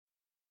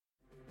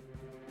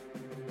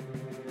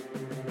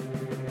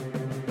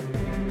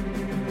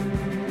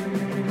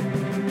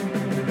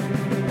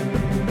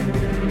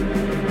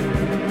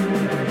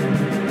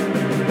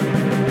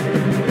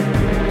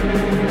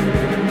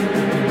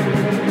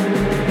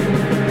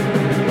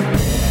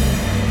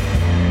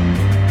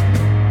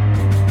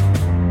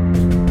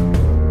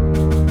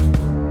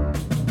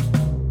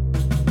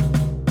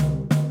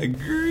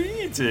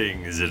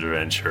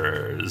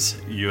adventurers.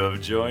 You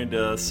have joined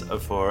us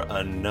for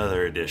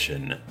another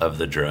edition of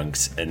the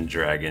Drunks and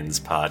Dragons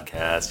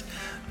podcast.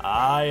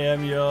 I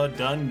am your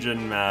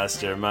dungeon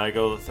master,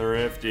 Michael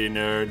Thrifty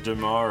Nerd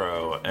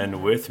Tomorrow,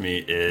 and with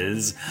me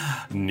is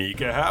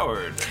Nika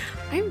Howard.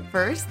 I'm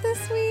first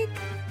this week?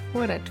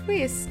 What a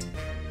twist.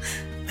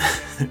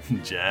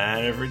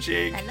 Jennifer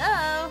Cheek.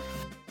 Hello.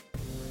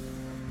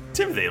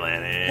 Timothy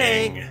Lanning.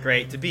 Hey,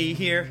 great to be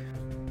here.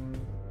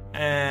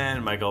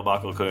 And Michael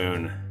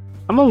Bockelkoon.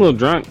 I'm a little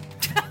drunk.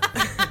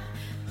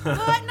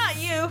 What? Not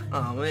you.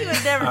 Oh, man. You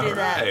would never do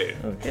that. Right.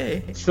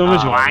 Okay. So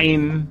much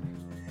wine.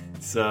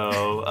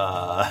 So,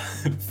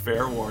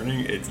 fair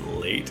warning, it's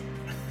late.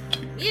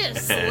 You're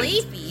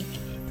sleepy.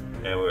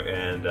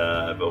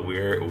 But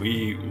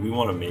we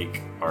want to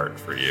make art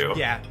for you.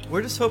 Yeah,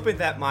 we're just hoping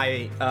that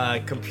my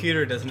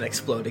computer doesn't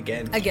explode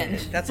again.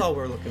 That's all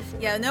we're looking for.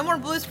 Yeah, no more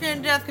blue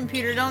screen death,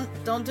 computer. Don't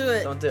do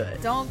it. Don't do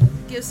it. Don't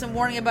give some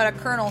warning about a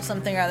kernel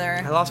something or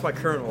other. I lost my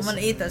kernels. I'm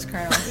gonna eat those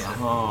kernels.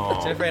 Oh.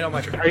 Jennifer ate all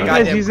my Are you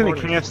guys using a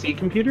KFC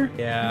computer?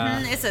 Yeah.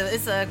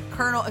 It's a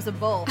kernel. It's a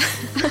bowl.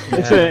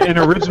 It's an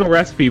original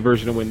recipe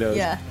version of Windows.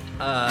 Yeah.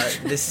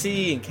 The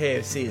C in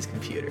KFC is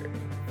computer.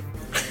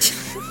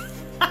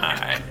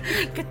 Hi.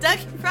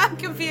 Kentucky Fried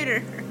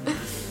Computer.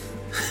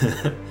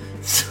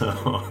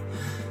 So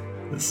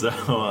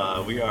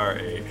we are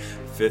a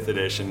 5th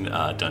edition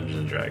Dungeons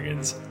and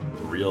Dragons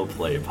real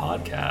play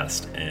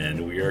podcast,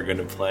 and we are going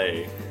to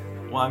play.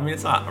 Well, I mean,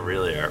 it's not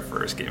really our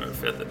first game of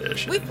 5th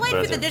edition. We've played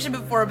 5th edition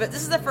before, but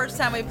this is the first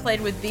time we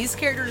played with these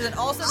characters, and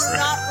also they're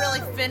not really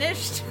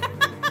finished.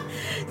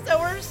 So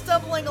we're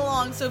stumbling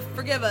along, so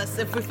forgive us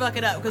if we fuck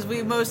it up, because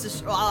I most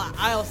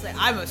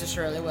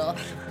assuredly will.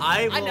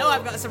 I know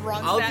I've got some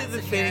wrong I'll stats do the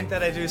in thing here.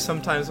 that I do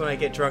sometimes when I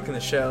get drunk in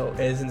the show,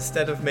 is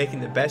instead of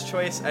making the best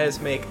choice, I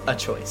just make a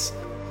choice.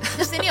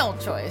 Just any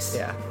old choice.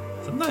 Yeah.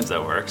 Sometimes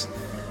that works.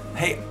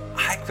 Hey,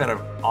 I've got an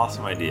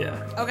awesome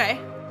idea. Okay.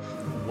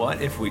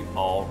 What if we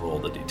all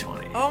rolled a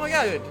d20? Oh my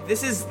god,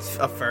 this is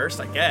a first,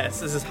 I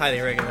guess. This is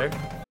highly regular.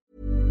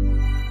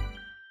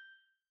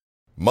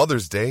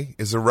 Mother's Day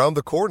is around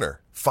the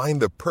corner.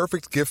 Find the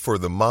perfect gift for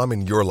the mom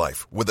in your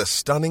life with a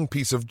stunning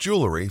piece of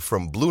jewelry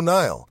from Blue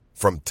Nile.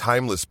 From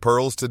timeless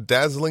pearls to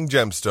dazzling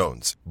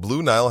gemstones,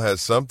 Blue Nile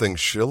has something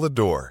she'll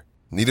adore.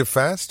 Need it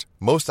fast?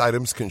 Most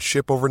items can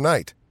ship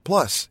overnight.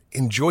 Plus,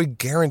 enjoy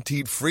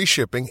guaranteed free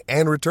shipping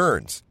and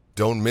returns.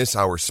 Don't miss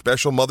our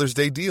special Mother's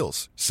Day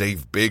deals.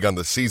 Save big on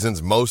the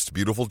season's most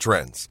beautiful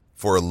trends.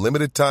 For a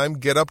limited time,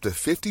 get up to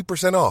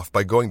 50% off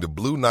by going to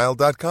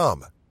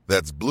BlueNile.com.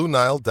 That's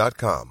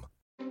BlueNile.com.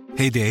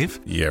 Hey, Dave.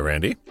 Yeah,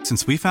 Randy?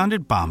 Since we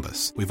founded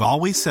Bombas, we've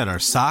always said our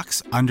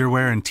socks,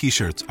 underwear, and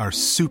T-shirts are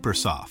super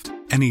soft.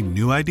 Any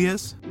new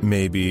ideas?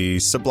 Maybe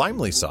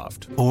sublimely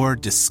soft. Or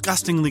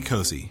disgustingly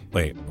cozy.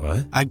 Wait,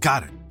 what? I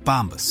got it.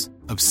 Bombas.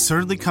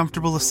 Absurdly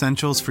comfortable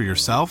essentials for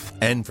yourself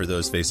And for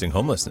those facing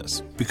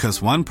homelessness.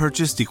 because one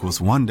purchased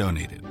equals one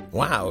donated.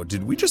 Wow,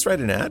 did we just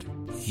write an ad?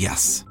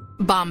 Yes.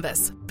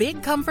 Bombas.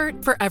 Big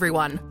comfort for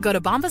everyone. Go to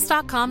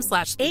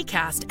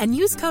bombas.com/ACAST and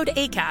use code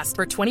ACAST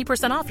for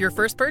 20% off your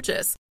first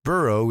purchase.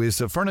 Burrow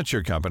is a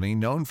furniture company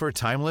known for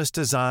timeless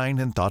design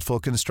and thoughtful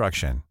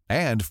construction,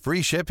 and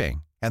free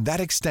shipping, and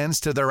that extends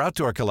to their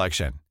outdoor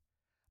collection.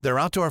 Their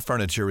outdoor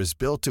furniture is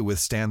built to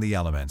withstand the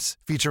elements,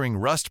 featuring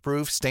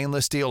rust-proof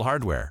stainless steel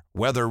hardware,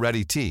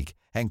 weather-ready teak,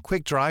 and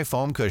quick-dry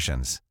foam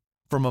cushions.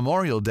 For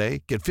Memorial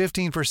Day, get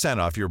 15%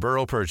 off your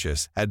Burrow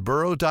purchase at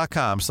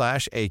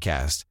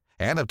burrow.com/ACAST,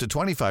 and up to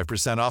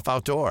 25% off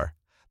outdoor.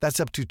 That's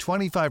up to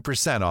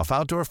 25% off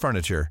outdoor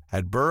furniture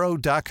at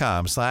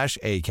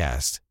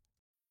burrow.com/ACAST.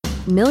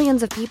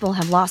 Millions of people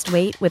have lost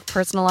weight with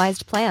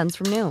personalized plans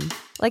from Noom.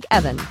 Like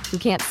Evan, who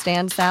can't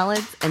stand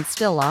salads and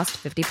still lost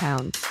 50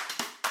 pounds.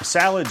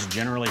 Salads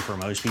generally for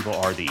most people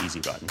are the easy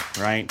button,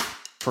 right?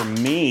 For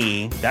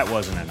me, that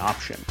wasn't an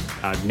option.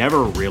 I never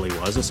really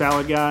was a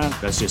salad guy.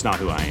 That's just not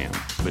who I am.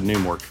 But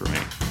Noom worked for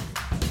me.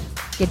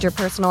 Get your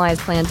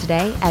personalized plan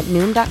today at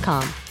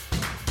Noom.com.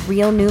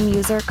 Real Noom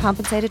user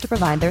compensated to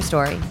provide their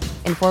story.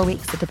 In 4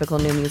 weeks, the typical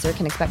Noom user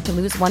can expect to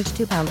lose 1 to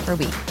 2 pounds per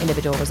week.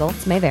 Individual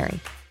results may vary.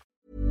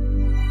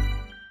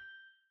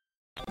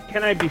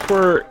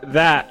 Before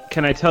that,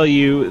 can I tell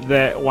you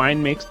that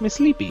wine makes me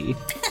sleepy?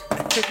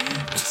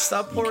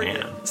 Stop pouring it.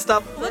 can.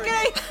 Stop Look pouring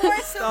at it. it. He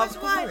pours so Stop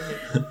much wine. pouring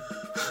it.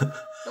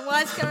 The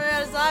wine's coming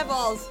out of his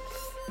eyeballs.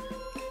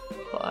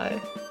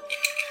 Why?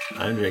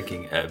 I'm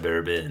drinking a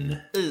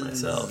bourbon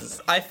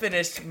myself. I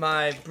finished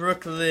my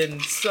Brooklyn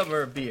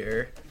summer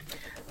beer.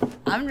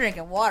 I'm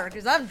drinking water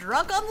because I'm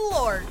drunk on the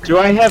Lord. Do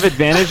I have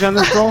advantage on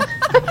this roll?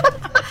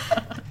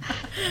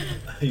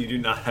 You do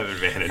not have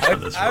advantage on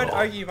this I would roll.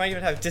 argue you might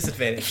even have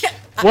disadvantage.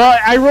 Well,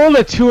 I rolled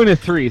a 2 and a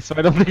 3, so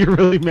I don't think it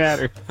really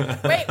matters.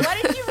 Wait, why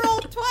did you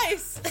roll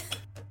twice?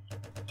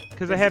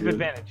 Because I have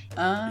advantage.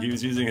 He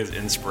was using his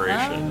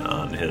inspiration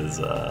on his,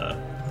 I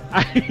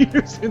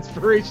used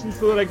inspiration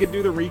so that I could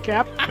do the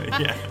recap.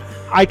 yeah.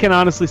 I can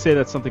honestly say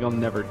that's something I'll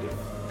never do.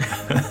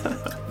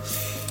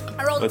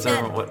 I rolled What's 10.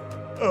 our, what?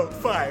 Oh,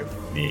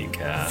 5.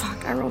 Nika.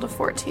 Fuck, I rolled a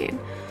 14.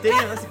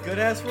 Damn, that's a good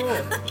ass roll.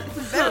 Better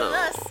than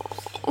us.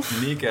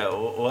 Nika,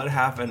 what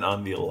happened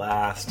on the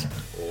last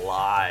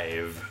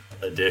live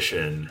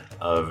edition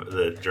of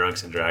the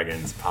Drunks and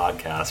Dragons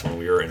podcast when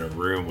we were in a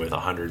room with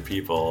 100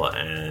 people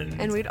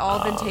and we'd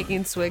all been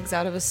taking swigs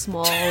out of a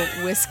small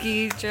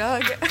whiskey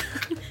jug,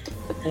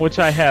 which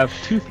I have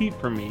 2 feet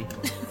from me.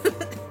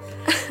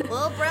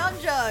 Little brown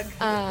jug.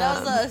 That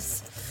was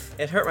us.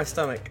 It hurt my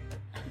stomach.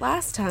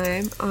 Last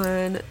time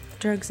on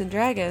Drunks and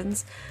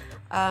Dragons,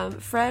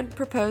 Fred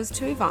proposed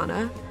to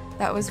Ivana.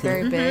 That was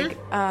very big.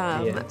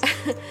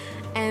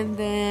 And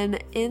then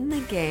in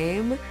the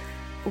game,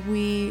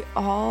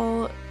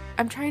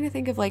 I'm trying to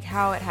think of like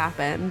how it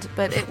happened,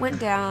 but it went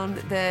down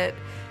that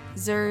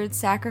Zerd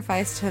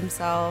sacrificed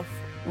himself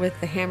with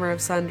the Hammer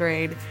of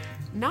Sundering,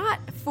 not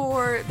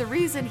for the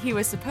reason he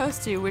was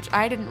supposed to, which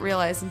I didn't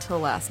realize until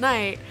last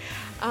night,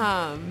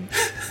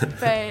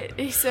 but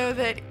so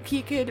that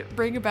he could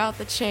bring about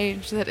the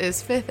change that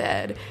is 5th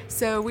Ed.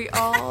 So we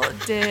all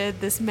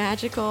did this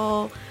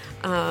magical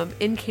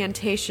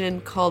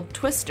incantation called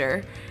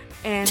Twister,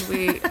 and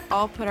we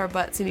all put our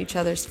butts in each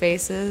other's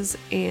faces,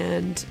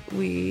 and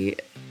we...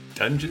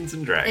 Dungeons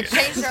and Dragons. It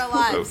changed our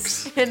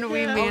lives. And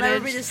we It'll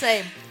never be the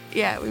same.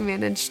 Yeah, we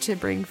managed to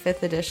bring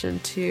 5th edition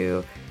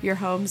to your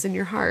homes and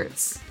your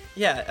hearts.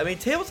 Yeah, I mean,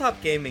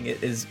 tabletop gaming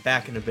is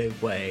back in a big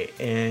way,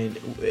 and,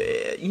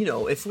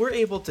 if we're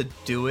able to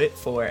do it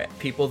for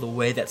people the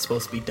way that's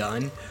supposed to be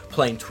done,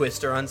 playing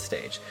Twister on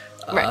stage,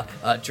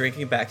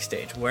 drinking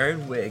backstage,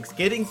 wearing wigs,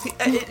 getting,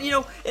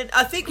 and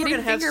I think we're going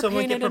to have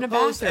someone get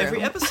proposed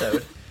every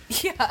episode.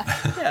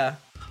 Yeah.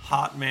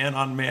 Hot man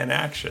on man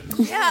action.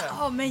 Yeah.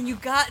 Oh man, you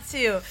got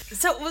to.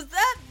 So was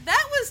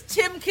that was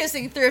Tim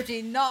kissing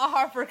Thrifty, not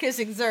Harper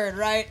kissing Zerd,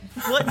 right?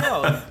 What?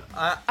 No.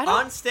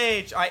 On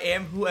stage, I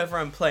am whoever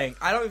I'm playing.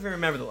 I don't even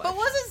remember the line. But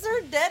wasn't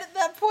Zerd dead at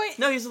that point?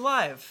 No, he's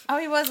alive. Oh,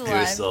 he was alive. He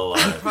was still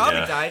alive. He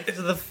probably died because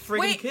of the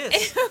friggin'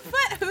 kiss.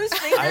 But whose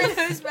finger in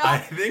whose mouth? I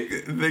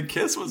think the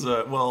kiss was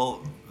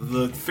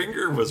the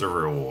finger was a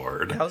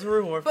reward. That was a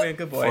reward for being a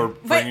good boy. For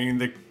bringing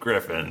the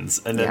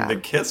griffins. And then the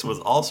kiss was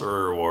also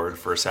a reward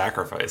for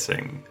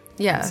sacrificing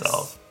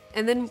himself.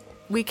 And then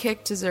we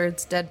kicked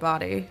Zerd's dead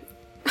body.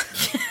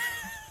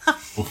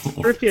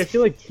 Thrifty, I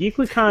feel like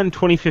GeeklyCon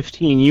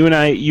 2015, you and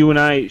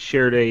I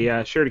shared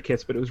a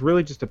kiss, but it was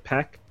really just a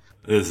peck.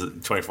 This is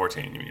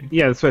 2014, you mean?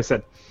 Yeah, that's what I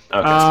said.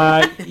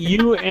 Okay.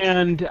 You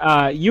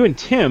and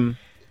Tim,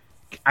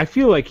 I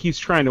feel like he's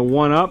trying to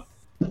one up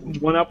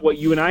what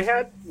you and I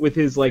had with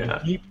his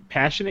deep,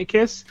 passionate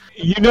kiss.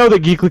 You know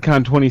that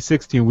GeeklyCon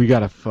 2016, we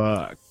gotta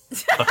fuck.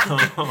 That's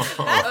different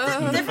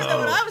than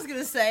what I was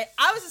gonna say.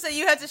 I was gonna say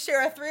you had to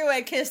share a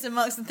 3-way kiss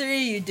amongst the 3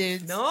 of you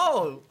dudes.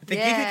 No, the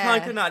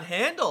GeeklyCon could not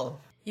handle.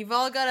 You've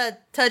all gotta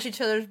touch each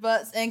other's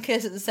butts and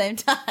kiss at the same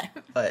time.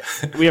 But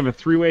we have a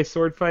 3-way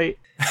sword fight.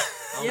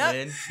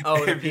 Yep.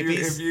 Oh, if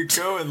you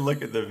go and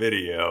look at the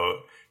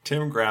video,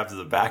 Tim grabs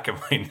the back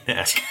of my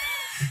neck.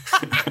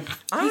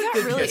 I'm a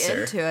good really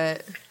kisser. Into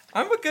it.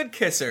 I'm a good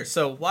kisser,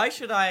 so why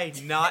should I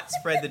not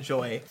spread the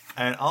joy?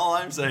 And all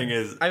I'm saying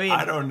is,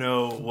 I don't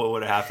know what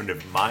would have happened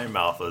if my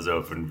mouth was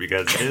open,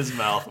 because his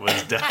mouth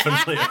was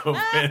definitely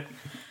open.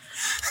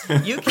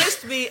 You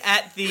kissed me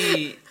at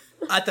the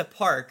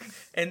park,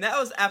 and that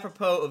was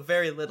apropos of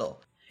very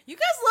little. You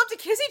guys love to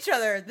kiss each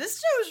other. This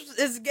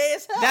show is gay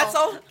as hell. That's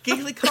all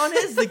GeeklyCon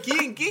is.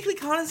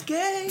 GeeklyCon is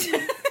gay.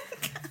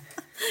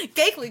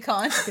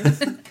 GeeklyCon.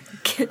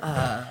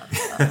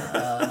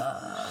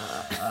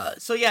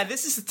 So yeah,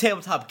 this is a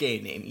tabletop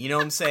game name. You know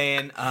what I'm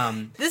saying?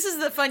 This is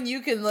the fun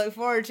you can look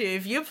forward to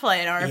if you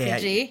play an RPG. Yeah,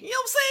 you know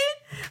what I'm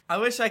saying? I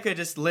wish I could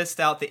just list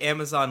out the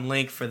Amazon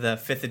link for the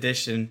 5th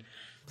edition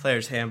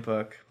Player's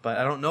Handbook, but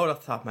I don't know it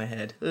off the top of my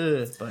head.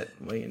 But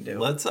what are you gonna do?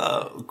 Let's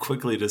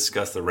quickly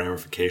discuss the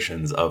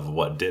ramifications of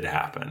what did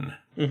happen.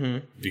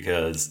 Mm-hmm.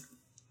 Because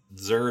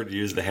Zerd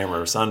used the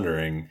Hammer of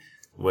Sundering,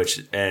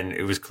 and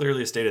it was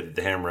clearly stated that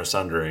the Hammer of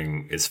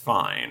Sundering is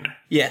fine.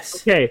 Yes.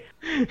 Okay.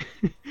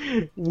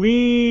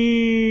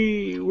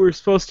 We were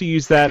supposed to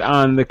use that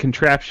on the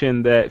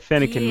contraption that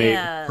Fennekin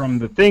made from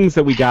the things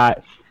that we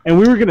got, and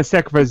we were going to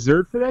sacrifice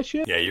Zerd for that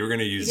shit? Yeah, you were going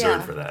to use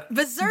Zerd for that.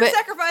 But Zerd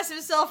sacrificed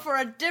himself for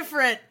a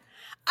different...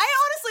 I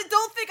honestly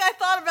don't think I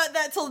thought about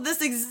that till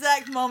this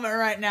exact moment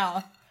right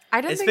now.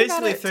 I didn't think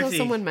about it until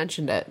someone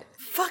mentioned it.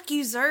 Fuck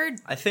you, Zerd.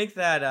 I think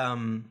that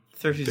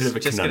Thrifty's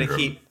just going to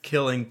keep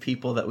killing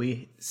people that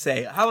we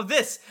say, how about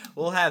this?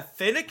 We'll have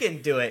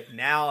Fennekin do it.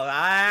 Now,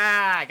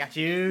 I got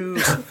you,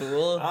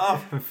 fool.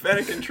 Oh,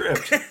 Fennekin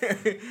tripped.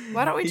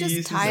 Why don't we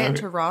just tie it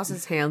to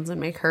Roz's hands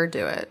and make her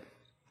do it?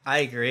 I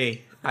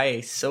agree.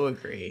 I so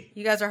agree.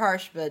 You guys are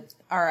harsh, but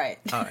all right.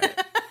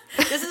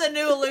 This is a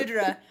new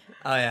Eludra.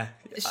 Oh, yeah.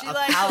 She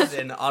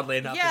paladin, oddly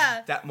enough,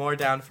 is more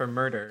down for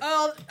murder.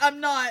 Oh, I'm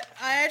not.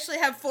 I actually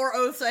have 4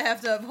 oaths I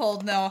have to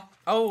uphold now.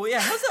 Oh, yeah.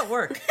 How does that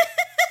work?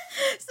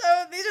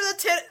 So these are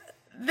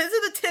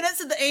the tenets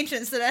of the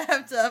ancients that I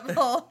have to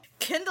uphold.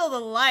 Kindle the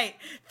light.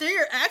 Through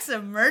your acts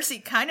of mercy,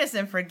 kindness,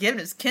 and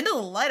forgiveness, kindle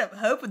the light of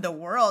hope in the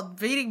world,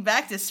 beating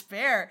back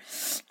despair.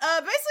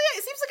 Basically,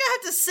 it seems like I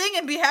have to sing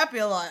and be happy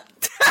a lot.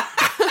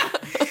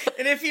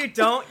 And if you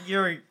don't,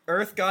 your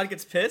Earth God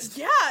gets pissed?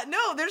 Yeah,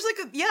 no, there's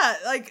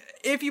like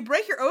if you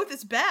break your oath,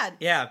 it's bad.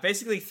 Yeah,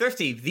 basically,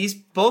 Thrifty,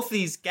 both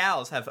these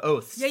gals have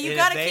oaths. Yeah, you and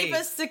gotta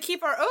if they-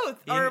 keep our oath,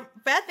 or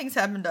bad things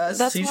happen to us.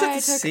 That's So you why I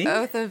just have took to sing?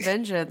 Oath of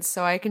Vengeance,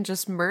 so I can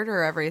just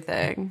murder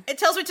everything. It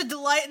tells me to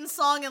delight in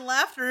song and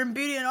laughter and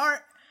beauty and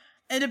art,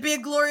 and to be a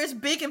glorious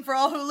beacon for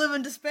all who live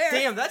in despair.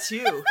 Damn, that's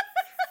you.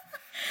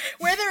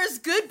 Where there is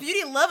good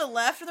beauty, love, and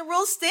laughter, the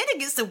world stand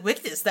against the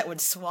wickedness that would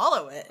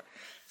swallow it.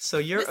 So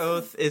your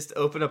oath is to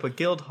open up a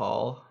guild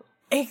hall.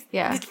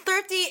 Yeah.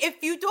 Thrifty, if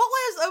you don't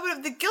let us open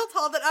up the guild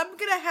hall, then I'm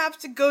gonna have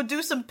to go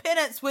do some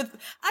penance with.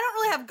 I don't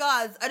really have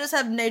gods. I just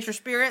have nature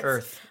spirits.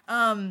 Earth. Yeah,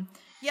 I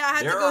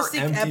have There to go are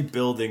seek. empty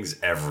buildings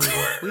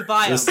everywhere. We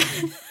buy just,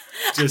 them.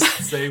 just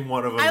say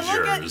one of I them's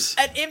look yours.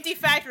 at an empty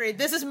factory.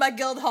 This is my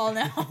guild hall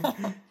now.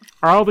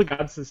 Are all the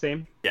gods the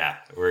same? Yeah,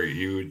 where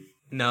you.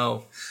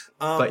 No.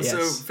 But So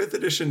yes. 5th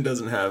edition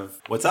doesn't have.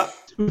 What's up?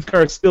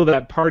 Uthgar's still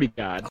that party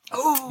god.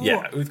 Oh,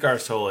 Yeah,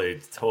 Uthgar's totally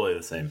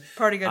the same.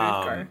 party good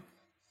Uthgar.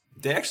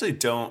 They actually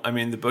don't. I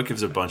mean, the book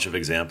gives a bunch of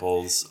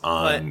examples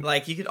on But,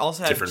 like, you could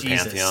also have different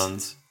Jesus.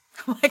 pantheons.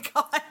 Oh my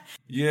god.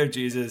 You could have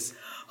Jesus.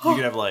 You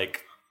could have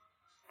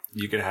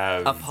you could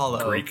have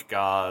Apollo. Greek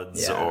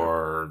gods, Yeah.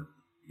 or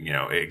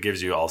it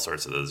gives you all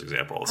sorts of those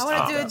examples. I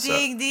want to do a So-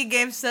 D&D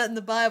game set in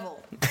the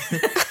Bible.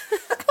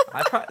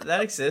 That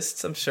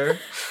exists, I'm sure. I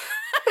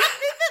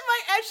think that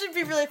might actually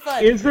be really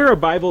fun. Is there a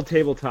Bible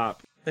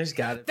tabletop? There's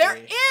gotta be. There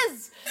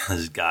is.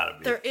 There's gotta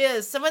be. There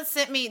is. Someone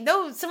sent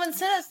us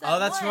that. Oh,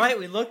 that's one. right.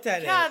 We looked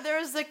at Yeah, it. there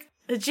was like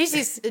a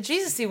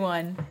Jesus-y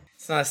one.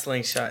 It's not a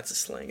slingshot. It's a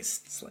sling.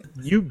 It's a sling.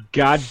 You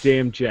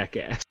goddamn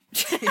jackass.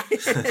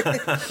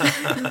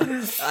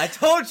 I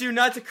told you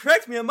not to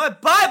correct me on my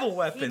Bible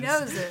weapons. He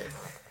knows it.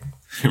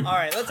 All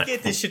right, let's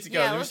get this shit to go.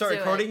 Yeah, Did we let's start do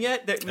recording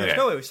yet? There's Okay.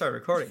 no way we started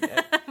recording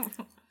yet.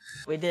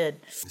 We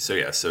did. So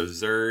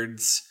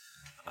Zerd's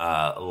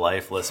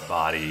lifeless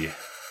body.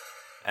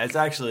 It's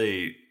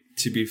actually,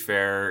 to be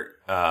fair,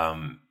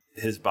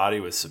 his body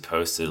was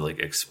supposed to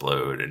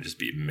explode and just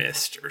be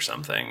mist or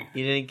something,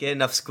 You didn't get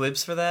enough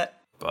squibs for that?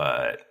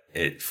 but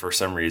for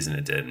some reason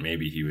it did.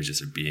 Maybe he was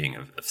just a being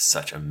of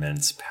such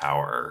immense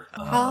power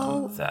that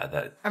How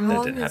didn't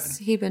long happen. has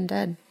he been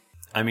dead?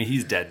 I mean,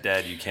 he's dead.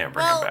 You can't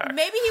bring him Well, back.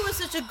 maybe he was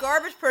such a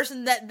garbage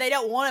person that they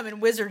don't want him in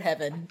wizard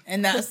heaven,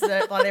 and that's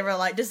why they were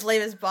like, just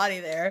leave his body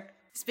there.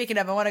 Speaking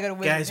of, I want to go to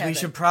wizard Guys, heaven. we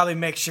should probably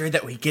make sure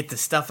that we get the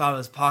stuff out of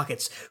his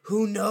pockets.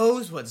 Who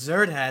knows what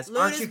Zerd has? Loot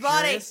Aren't his you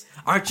body. curious?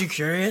 Aren't you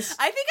curious?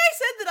 I think I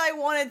said that I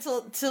wanted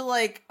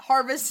to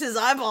harvest his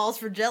eyeballs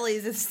for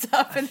jellies and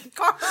stuff, and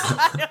Carl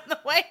died on the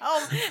way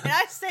home, and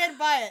I stand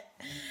by it.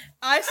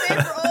 I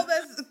stand for all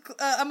this.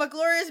 I'm a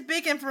glorious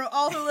beacon for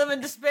all who live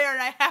in despair,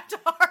 and I have to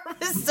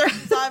harvest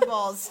certain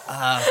eyeballs.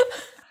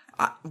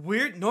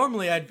 Weird.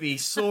 Normally, I'd be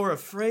sore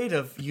afraid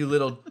of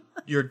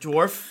your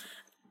dwarf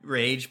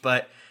rage,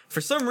 but for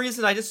some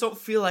reason, I just don't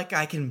feel like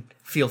I can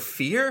feel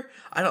fear.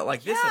 I don't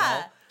like this at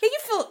all. Yeah,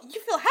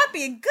 you feel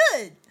happy and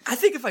good. I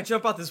think if I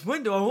jump out this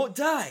window, I won't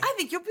die. I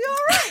think you'll be all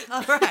right.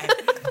 All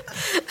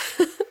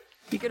right.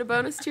 You get a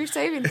bonus to your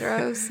saving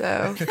throws,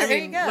 so There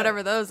you go.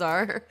 whatever those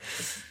are.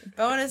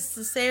 Bonus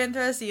to saving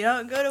throw so you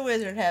don't go to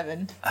wizard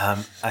heaven.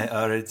 I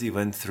already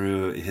went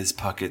through his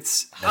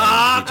pockets.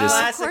 And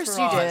Of course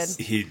you did.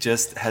 he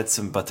just had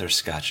some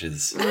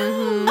butterscotches.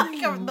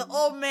 The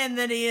old man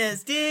that he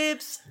is.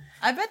 Dips.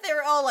 I bet they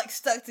were all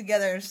stuck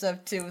together and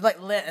stuff too, with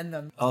lint in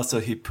them. Also,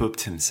 he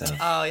pooped himself.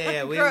 Oh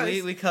yeah.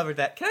 Gross. We covered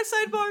that. Can I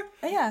sidebar?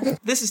 Oh, yeah.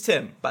 This is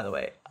Tim, by the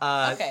way.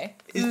 Okay.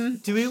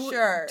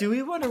 Sure. Do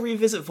we want to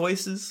revisit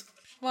voices?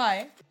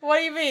 Why? What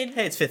do you mean?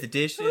 Hey, it's 5th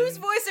edition. Whose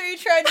voice are you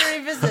trying to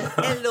revisit?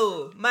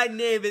 Hello, my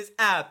name is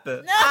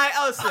Apple. I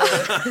also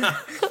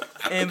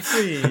am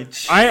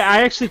French. I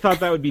actually thought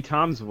that would be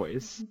Tom's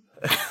voice.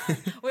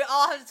 We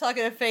all have to talk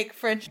in a fake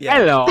French. Yeah.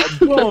 Hello,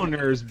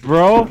 boners,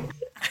 bro.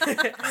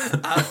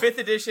 5th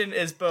edition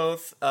is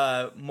both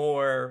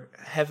more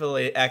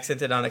heavily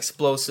accented on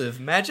explosive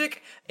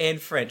magic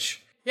and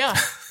French. Yeah.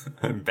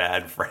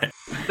 Bad French.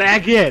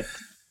 Back it.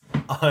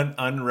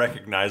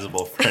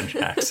 Unrecognizable French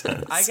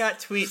accents. I got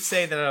tweets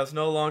saying that I was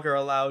no longer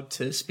allowed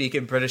to speak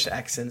in British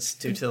accents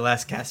due to the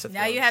last cast of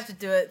Now you have to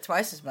do it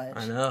twice as much.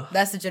 I know.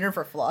 That's the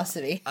Jennifer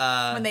philosophy.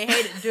 When they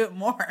hate it, do it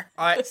more.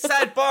 All right,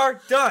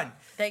 sidebar done.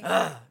 Thank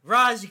you.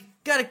 Roz, you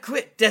gotta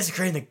quit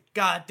desecrating the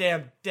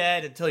goddamn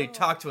dead until you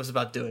talk to us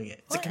about doing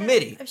it. It's a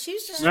committee. If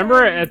she's just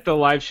Remember at the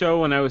live show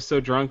when I was so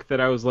drunk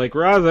that I was like,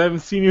 Roz, I haven't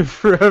seen you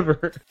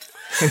forever.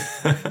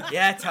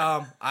 Yeah,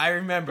 Tom, I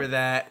remember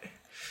that.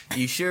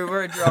 You sure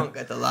were drunk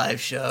at the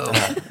live show.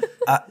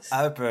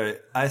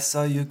 Albert, I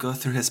saw you go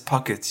through his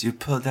pockets. You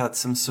pulled out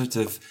some sort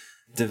of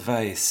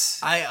device.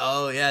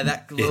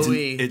 That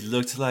glowy. It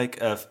looked like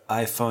an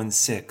iPhone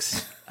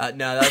 6. No,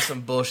 that was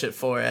some bullshit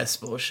 4S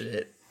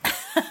bullshit.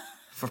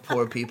 For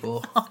poor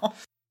people.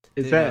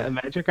 Is that a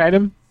magic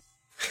item?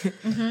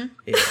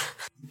 Yeah.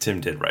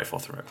 Tim did rifle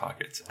through my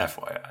pockets,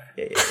 FYI.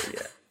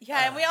 Yeah.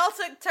 Yeah, and we all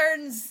took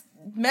turns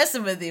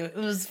messing with you.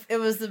 It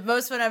was the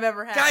most fun I've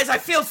ever had. Guys, I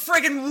feel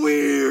friggin'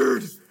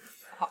 weird.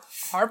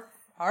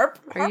 Are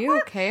you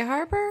okay,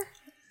 Harper?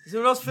 Does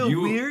anyone else feel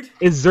weird?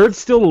 Is Zerd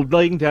still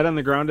laying dead on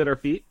the ground at our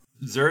feet?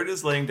 Zerd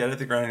is laying dead at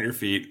the ground at your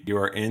feet. You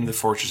are in the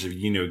fortress of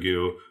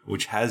Yinogu,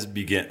 which has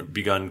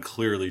begun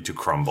clearly to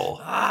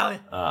crumble.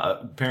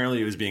 Apparently,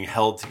 it was being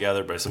held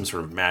together by some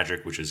sort of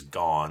magic, which is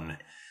gone.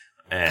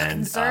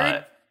 And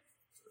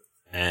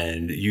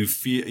you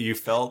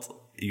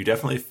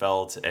definitely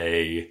felt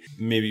a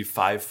maybe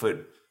 5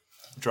 foot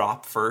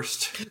drop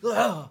first,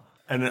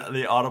 and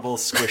the audible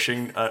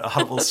squishing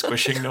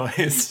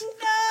noise.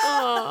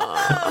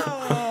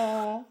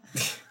 No.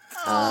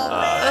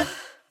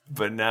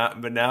 But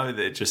now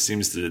it just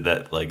seems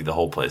that like the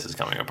whole place is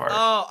coming apart.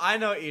 Oh, I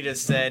know what you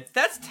just said.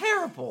 That's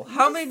terrible.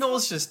 How many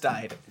gnolls just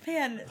died?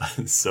 Man,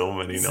 so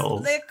many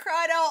gnolls. they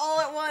cried out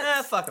all at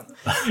once. Fuck them.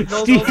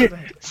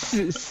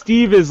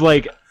 Steve is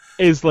like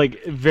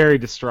very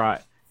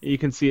distraught. You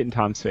can see it in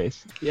Tom's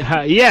face.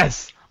 Yeah,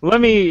 yes.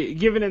 Let me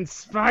give an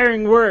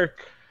inspiring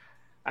work.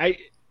 I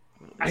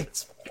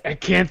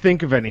can't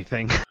think of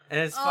anything.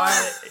 And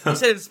you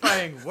said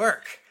inspiring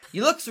work.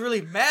 You look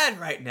really mad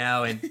right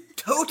now and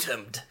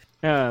totemed.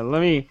 Yeah,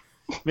 maybe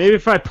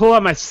if I pull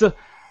out my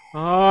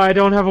I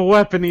don't have a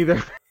weapon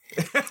either.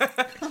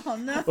 Oh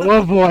no.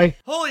 Oh boy.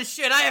 Holy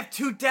shit, I have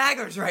 2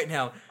 daggers right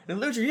now.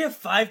 And Ludra, you have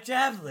 5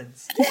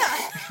 javelins. Yeah.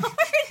 Where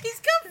did these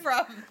come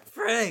from?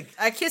 Frank.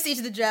 I kiss each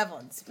of the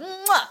javelins.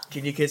 Mwah!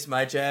 Can you kiss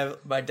my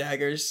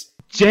daggers?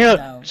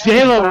 Jayla,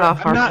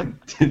 I'm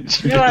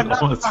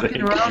not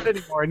fucking around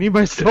anymore. I need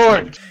my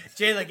sword.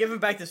 Jayla, give him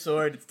back the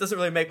sword. It doesn't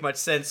really make much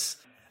sense.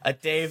 A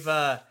Dave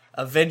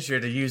Avenger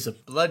to use a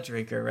blood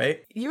drinker,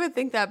 right? You would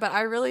think that, but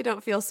I really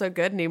don't feel so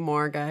good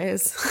anymore,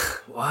 guys.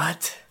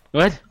 What?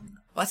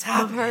 What's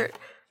happening?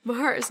 My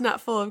heart is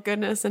not full of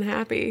goodness and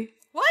happy.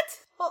 What?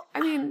 Well,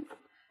 I mean,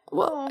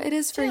 it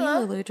is for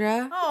Jayla. you,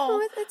 Ludra.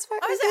 Oh, it's for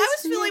I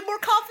was feeling more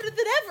confident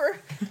than ever.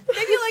 Maybe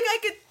like I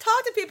could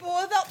talk to people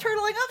without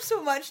turtling up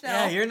so much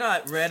now. Yeah, you're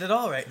not red at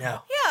all right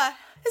now. Yeah,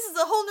 this is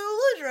a whole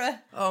new Ludra.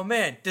 Oh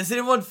man, does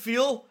anyone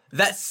feel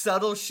that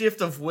subtle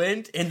shift of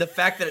wind in the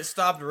fact that it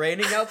stopped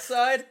raining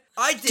outside?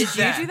 I did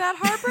that. Did you do that,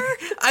 Harper?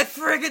 I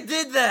friggin'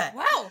 did that.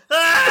 Wow.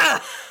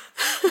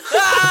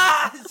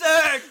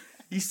 Zerg!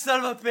 You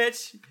son of a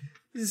bitch.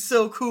 This is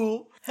so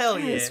cool. Hell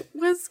yeah. Guys,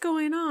 what's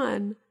going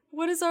on?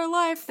 What is our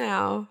life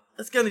now?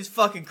 Let's get these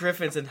fucking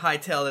griffins and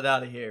hightail it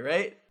out of here,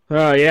 right?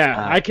 Oh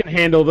yeah, I can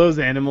handle those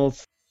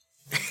animals.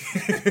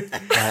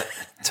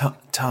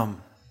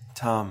 Tom.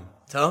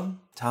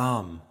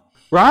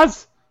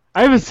 Roz,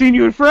 I haven't seen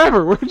you in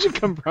forever. Where'd you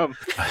come from?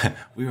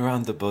 We were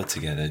on the boat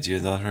together. Do you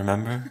not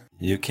remember?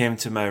 You came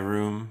to my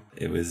room.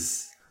 It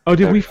was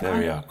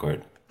very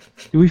awkward.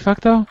 Did we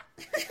fuck though?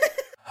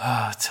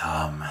 Oh,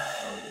 Tom.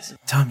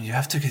 Tom, you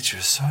have to get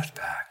your sword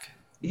back.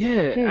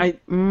 Yeah,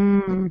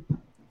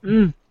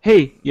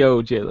 Hey,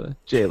 yo, Jayla.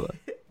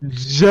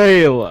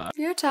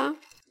 Your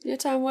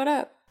Tom, what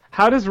up?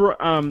 How does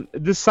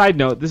this side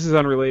note? This is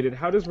unrelated.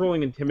 How does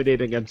rolling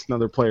intimidate against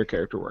another player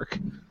character work?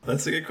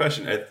 That's a good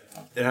question. It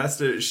has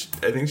to.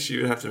 I think she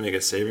would have to make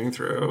a saving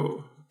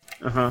throw.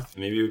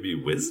 Maybe it would be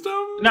wisdom.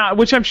 Nah,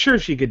 which I'm sure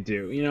she could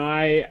do. You know,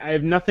 I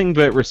have nothing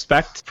but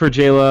respect for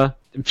Jayla.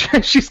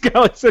 She's got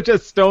like such a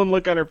stone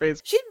look on her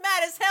face. She's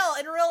mad as hell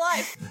in real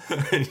life.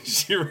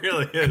 She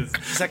really is.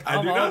 She's like,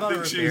 I do not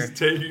think she's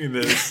taking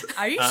this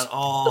at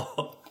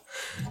all.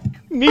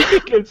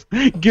 Nika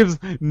gives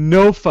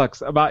no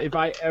fucks about if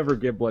I ever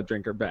give Blood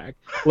Drinker back.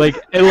 Like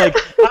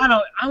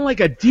on like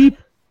a deep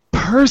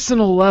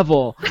personal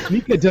level,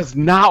 Nika does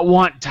not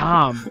want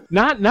Tom.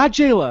 Not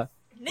Jayla.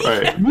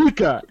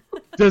 Nika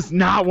does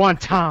not want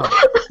Tom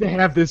to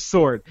have this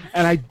sword,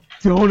 and I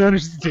don't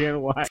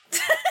understand why.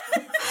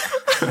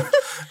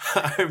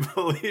 I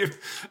believe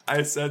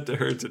I said to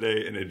her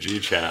today in a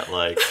G chat,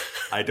 like,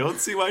 I don't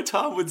see why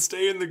Tom would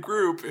stay in the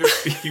group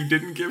if you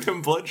didn't give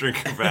him Blood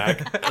Drinker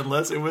back,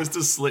 unless it was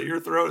to slit your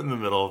throat in the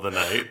middle of the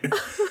night.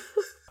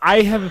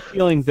 I have a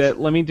feeling that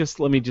let me just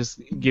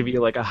give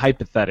you like a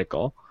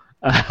hypothetical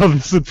how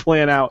this would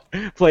play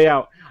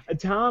out.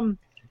 Tom,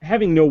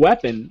 having no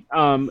weapon,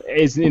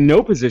 is in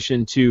no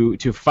position to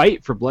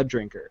fight for Blood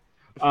Drinker,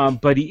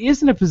 but he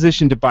is in a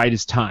position to bide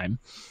his time.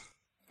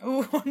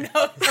 Oh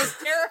no,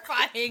 that's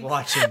terrifying.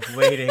 Watching,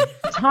 waiting.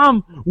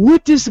 Tom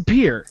would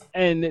disappear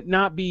and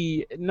not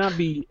be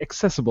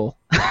accessible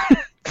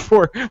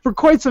for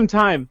quite some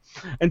time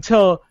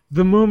until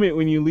the moment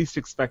when you least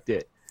expect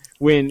it,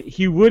 when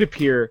he would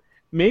appear.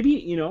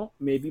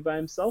 Maybe by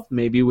himself,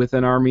 maybe with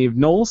an army of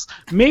gnolls,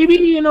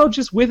 maybe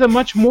just with a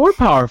much more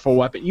powerful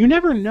weapon. You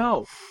never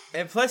know.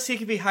 And plus, he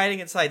could be hiding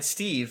inside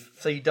Steve,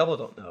 so you double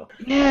don't know.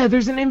 Yeah,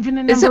 there's an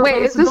infinite number.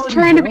 Is this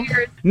trying to be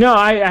your... No,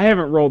 I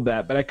haven't rolled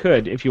that, but I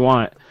could if you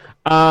want.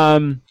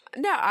 No,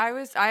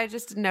 I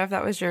just didn't know if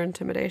that was your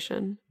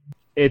intimidation.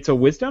 It's a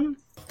wisdom?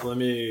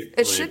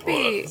 It should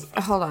be.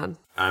 Hold on.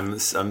 I'm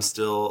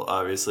still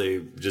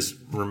obviously just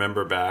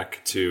remember back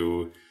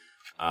to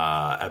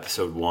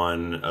episode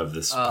 1 of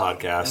this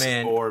podcast,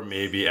 man. Or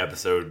maybe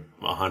episode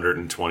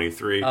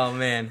 123. Oh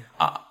man,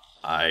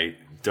 I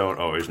don't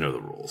always know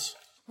the rules.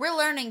 We're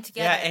learning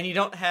together. Yeah, and you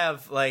don't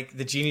have like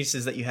the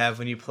geniuses that you have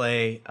when you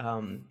play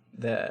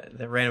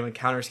the random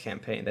encounters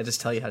campaign that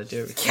just tell you how to do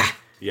everything.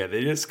 Yeah,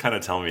 they just kind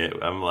of tell me.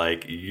 I'm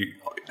like,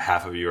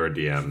 half of you are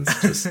DMs.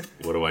 Just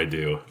what do I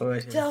do?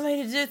 Tell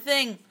me to do the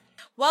thing.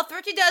 While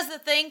Thrifty does the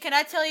thing, can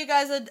I tell you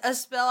guys a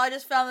spell I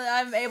just found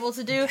that I'm able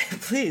to do?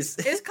 Please.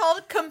 It's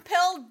called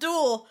Compel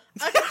Duel.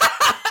 I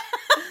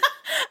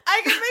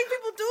can make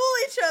people duel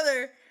each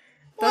other.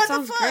 What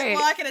the fuck? Great.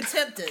 Well, I can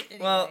attempt it.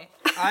 Anyway. Well,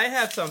 I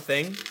have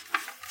something.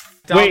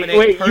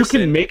 Wait, you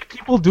can make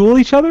people duel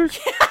each other?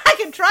 I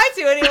can try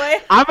to anyway.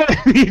 I'm gonna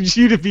need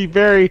you to be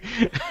very,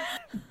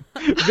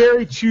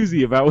 very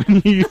choosy about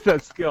when you use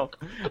that skill.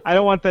 I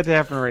don't want that to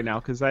happen right now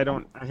because I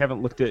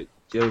haven't looked at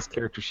Jill's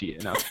character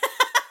sheet enough.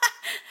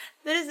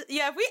 That is,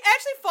 yeah. If we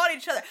actually fought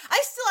each other,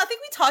 I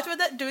think we talked about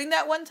that, doing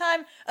that one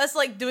time. Us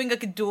like doing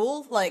like a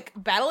duel, like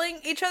battling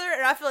each other,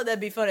 and I feel like that'd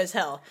be fun as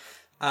hell.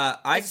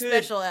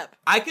 Special ep.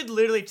 I could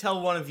literally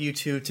tell one of you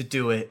two to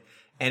do it,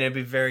 and it'd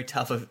be very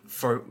tough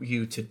for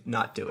you to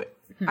not do it.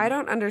 I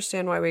don't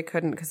understand why we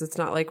couldn't, because it's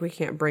not like we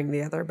can't bring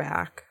the other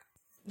back.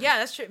 Yeah,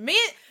 that's true. Ludra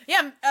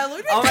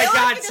Oh my and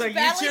god, Taylor so can you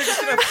just two are battle just each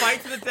gonna other.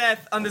 fight to the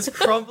death on this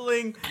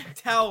crumbling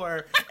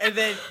tower, and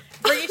then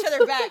bring each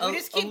other back. We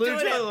just keep doing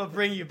Aludra it. will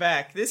bring you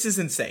back. This is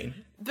insane.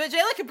 But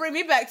Jayla can bring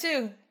me back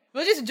too.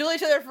 We'll just duel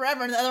each other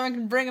forever, and the other one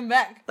can bring him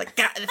back. Like,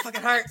 God, it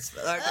fucking hurts.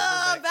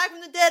 I'm back from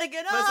the dead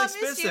again. But Oh, it's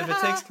I miss you. expensive. It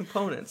huh? takes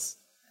components.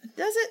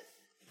 Does it?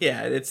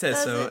 Yeah, it says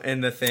Does so it?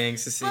 in the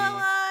things to see. But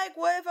like,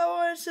 what if I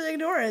wanted to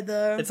ignore it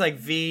though? It's like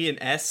V and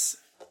S.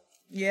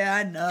 Yeah,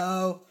 I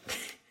know.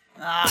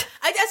 That's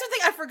the thing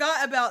I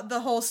forgot about the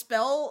whole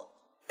spell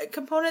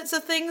components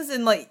of things,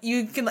 and like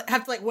you can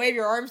have to like wave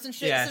your arms and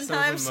shit Yeah,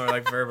 sometimes. some of them are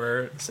like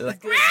Verber. So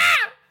like,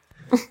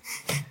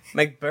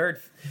 like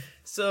bird.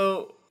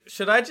 So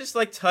should I just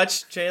like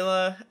touch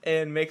Jayla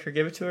and make her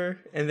give it to her,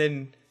 and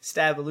then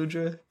stab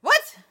Aludra?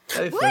 What?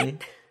 That'd be What? funny.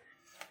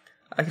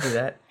 I can do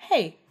that.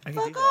 Hey, I can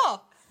fuck do that.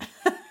 off!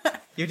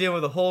 You're dealing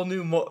with a whole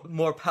new,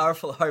 more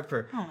powerful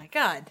Harper. Oh my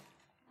god,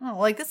 I don't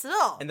like this at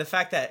all. And the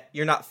fact that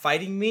you're not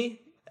fighting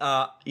me,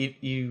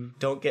 you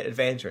don't get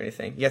advantage or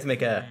anything. You have to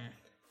make a.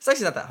 It's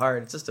actually not that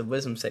hard. It's just a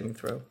wisdom saving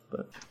throw.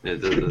 But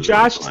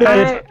Josh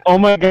said, "Oh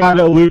my god,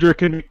 Aludra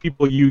can make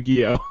people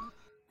Yu-Gi-Oh."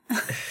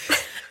 I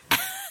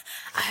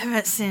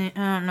haven't seen.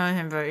 I don't know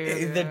anything about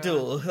you. The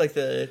duel, like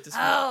the.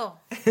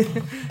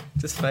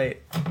 Just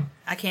fight.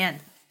 I can.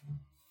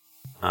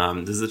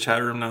 Does the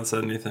chat room not say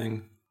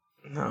anything?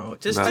 No,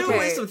 just about do a that?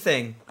 wisdom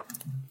thing.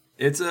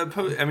 It's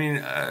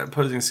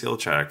opposing skill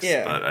checks,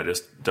 Yeah. but I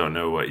just don't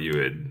know what you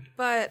would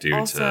But do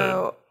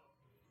also,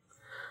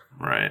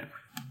 to. Right.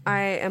 I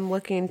am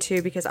looking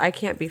to, because I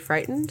can't be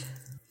frightened.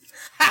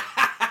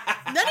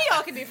 None of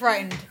y'all can be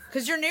frightened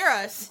because you're near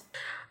us.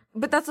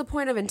 But that's the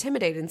point of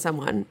intimidating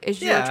someone, is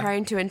you're Yeah.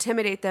 trying to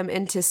intimidate them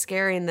into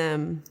scaring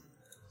them.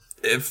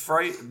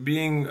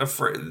 Being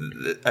afraid,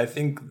 I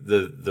think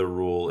the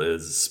rule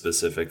is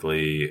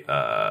specifically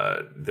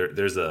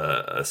there's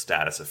a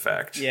status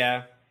effect.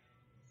 Yeah.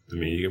 I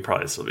mean, you can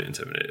probably still be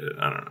intimidated.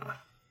 I don't know.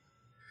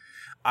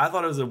 I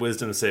thought it was a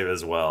wisdom save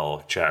as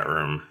well, chat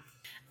room.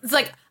 It's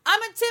like,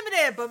 I'm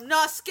intimidated, but I'm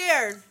not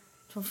scared.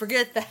 Don't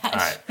forget that. All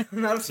right.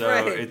 I'm not So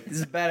afraid. This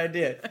is a bad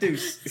idea.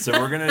 Deuce. So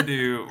we're gonna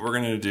do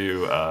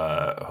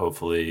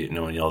hopefully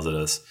no one yells at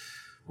us.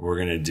 We're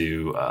gonna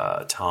do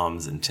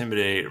Tom's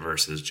intimidate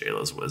versus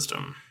Jayla's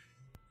wisdom.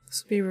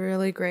 This would be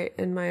really great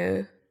in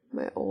my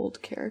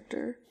old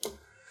character.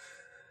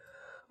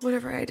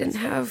 Whenever I didn't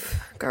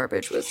have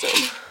garbage wisdom.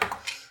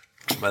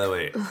 By the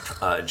way,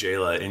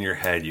 Jayla, in your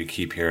head you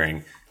keep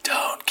hearing,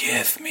 "Don't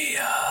give me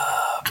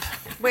up."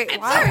 Wait,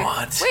 why? I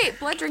want. Wait,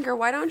 Blood Drinker,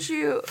 why don't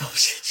you? Oh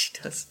shit, she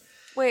does.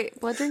 Wait,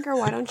 Blood Drinker,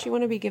 why don't you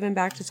want to be given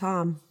back to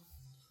Tom?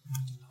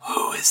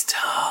 Who is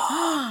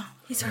Tom?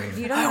 He's already.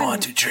 You don't I even...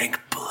 want to drink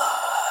blood.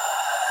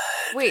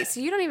 Wait, so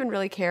you don't even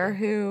really care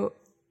who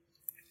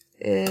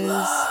is?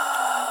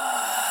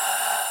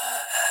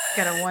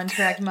 Got a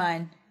one-track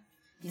mind.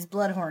 He's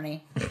blood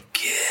horny.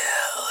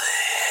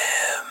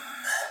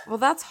 Well,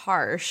 that's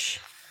harsh.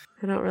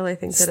 I don't really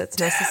think that it's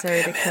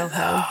necessary to kill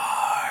him.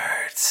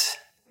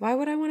 Why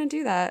would I want to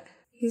do that?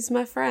 He's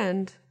my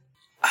friend.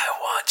 I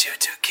want you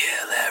to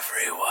kill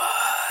everyone.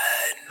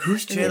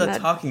 Who's I mean, Jayla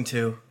that- talking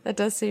to? That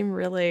does seem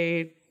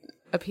really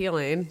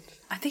appealing.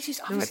 I think she's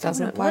No, always it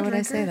doesn't. Why would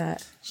I say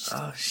that?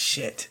 Oh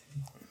shit.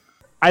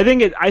 I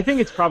think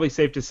it's probably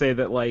safe to say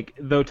that, like,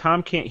 though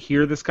Tom can't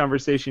hear this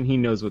conversation, he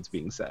knows what's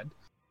being said.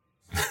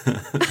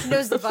 He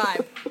knows the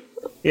vibe.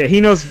 Yeah,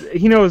 he knows,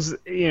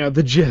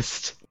 the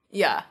gist.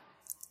 Yeah.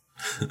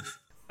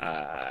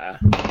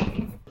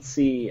 Let's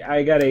see,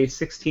 I got a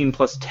 16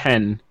 plus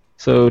 10,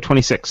 so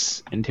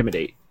 26,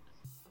 intimidate.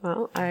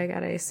 Well, I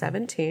got a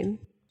 17.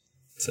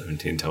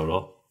 17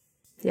 total.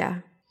 Yeah.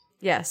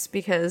 Yes,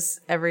 because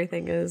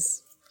everything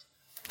is...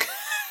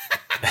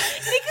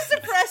 Nika's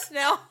depressed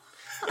now.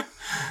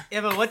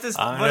 Yeah, but what does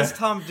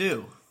Tom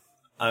do?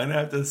 I'm gonna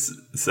have to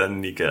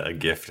send Nika a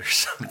gift or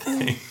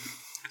something.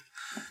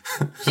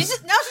 She's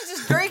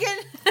just drinking.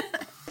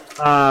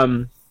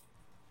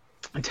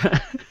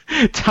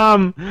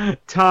 Tom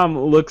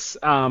looks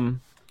at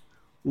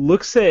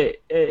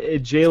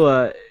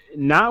Jayla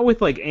not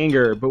with like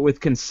anger, but with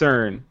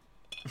concern,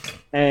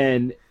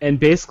 and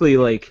basically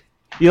like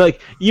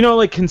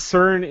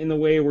concern in the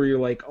way where you're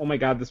like, oh my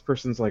god, this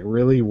person's like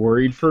really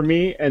worried for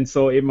me, and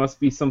so it must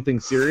be something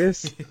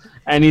serious.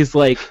 And he's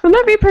like, wouldn't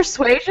that be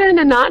persuasion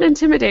and not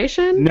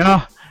intimidation?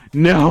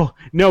 No,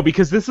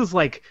 because this is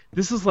like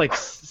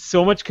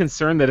so much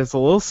concern that it's a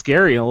little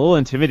scary and a little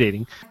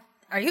intimidating.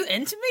 Are you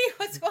into me?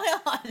 What's going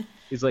on?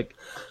 He's like,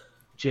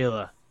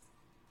 Jayla,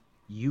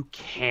 you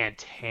can't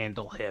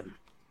handle him.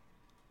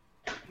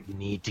 You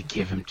need to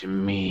give him to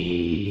me.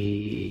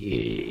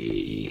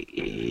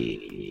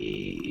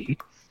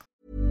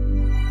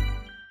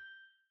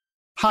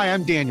 Hi,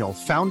 I'm Daniel,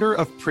 founder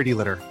of Pretty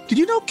Litter. Did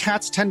you know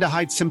cats tend to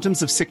hide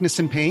symptoms of sickness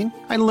and pain?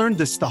 I learned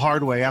this the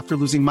hard way after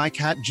losing my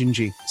cat,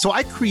 Gingy. So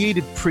I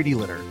created Pretty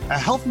Litter, a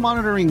health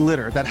monitoring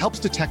litter that helps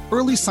detect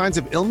early signs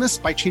of illness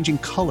by changing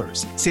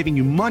colors, saving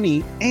you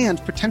money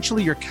and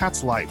potentially your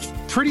cat's life.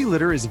 Pretty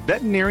Litter is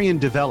veterinarian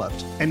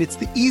developed, and it's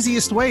the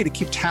easiest way to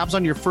keep tabs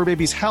on your fur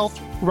baby's health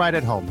right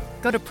at home.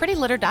 Go to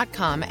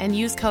prettylitter.com and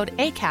use code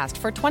ACAST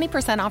for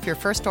 20% off your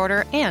first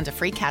order and a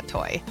free cat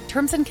toy.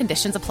 Terms and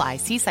conditions apply.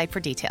 See site for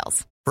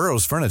details.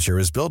 Burrow's furniture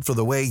is built for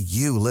the way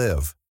you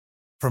live.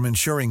 From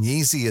ensuring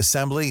easy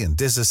assembly and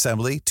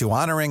disassembly to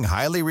honoring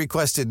highly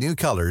requested new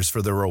colors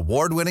for their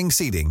award-winning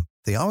seating,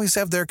 they always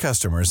have their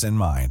customers in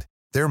mind.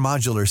 Their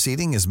modular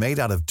seating is made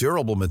out of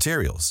durable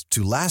materials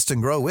to last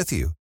and grow with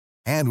you.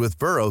 And with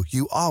Burrow,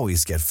 you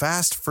always get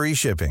fast, free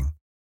shipping.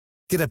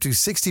 Get up to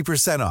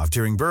 60% off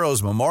during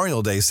Burrow's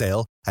Memorial Day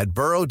sale at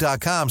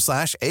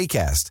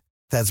burrow.com/ACAST.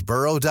 That's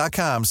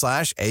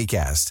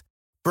burrow.com/ACAST.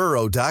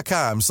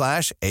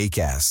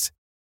 burrow.com/ACAST.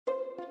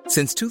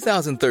 Since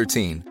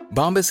 2013,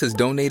 Bombas has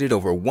donated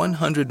over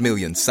 100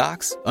 million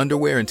socks,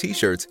 underwear, and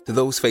T-shirts to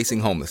those facing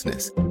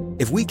homelessness.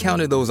 If we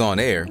counted those on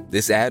air,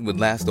 this ad would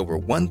last over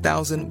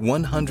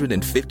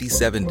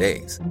 1,157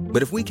 days.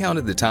 But if we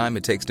counted the time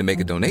it takes to make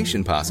a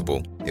donation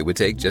possible, it would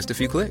take just a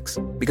few clicks.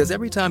 Because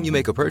every time you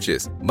make a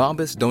purchase,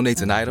 Bombas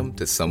donates an item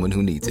to someone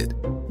who needs it.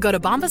 Go to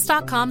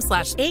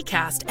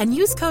bombas.com/ACAST and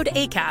use code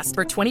ACAST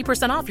for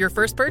 20% off your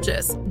first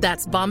purchase.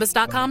 That's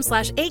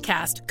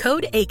bombas.com/ACAST,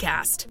 code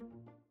ACAST.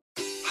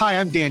 Hi,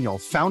 I'm Daniel,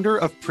 founder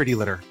of Pretty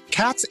Litter.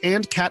 Cats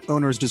and cat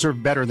owners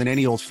deserve better than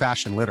any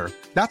old-fashioned litter.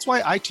 That's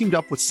why I teamed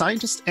up with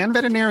scientists and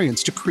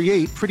veterinarians to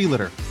create Pretty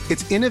Litter.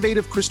 Its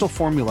innovative crystal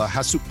formula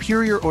has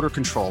superior odor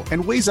control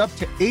and weighs up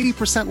to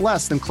 80%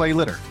 less than clay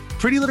litter.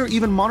 Pretty Litter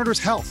even monitors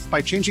health by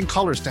changing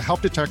colors to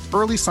help detect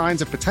early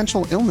signs of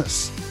potential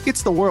illness.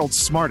 It's the world's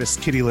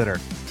smartest kitty litter.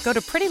 Go to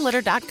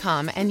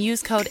prettylitter.com and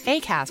use code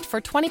ACAST for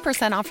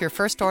 20% off your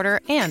first order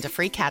and a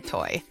free cat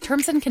toy.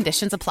 Terms and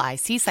conditions apply.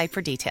 See site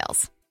for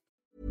details.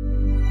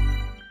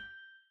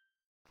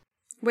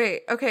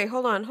 Wait, okay,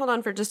 hold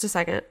on for just a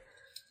second.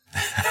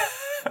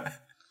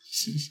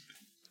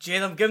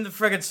 Jalen, give him the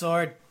friggin'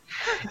 sword.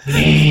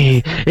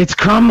 Hey, it's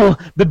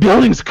the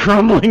building's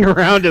crumbling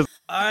around us.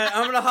 Alright,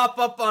 I'm gonna hop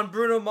up on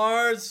Bruno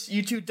Mars.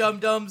 You two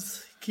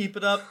dum-dums, keep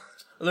it up.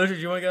 Alicia, do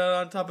you wanna get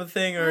on top of the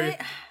thing, or...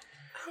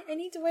 I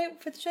need to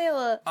wait for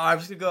Jayla. I'm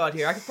just gonna go out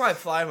here. I could probably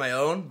fly on my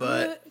own,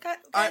 but...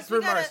 Guys,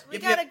 we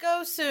gotta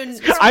go soon.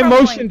 I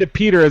motioned to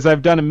Peter, as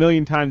I've done a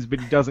million times, but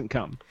he doesn't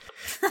come.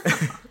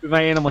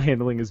 My animal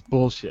handling is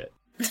bullshit.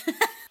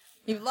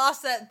 You've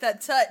lost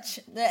that touch,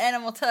 the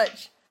animal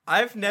touch.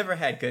 I've never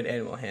had good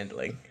animal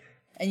handling.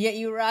 And yet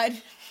you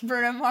ride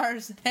Bruno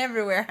Mars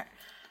everywhere.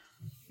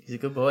 He's a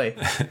good boy.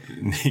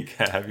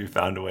 Nika, have you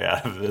found a way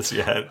out of this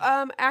yet?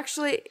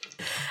 Actually,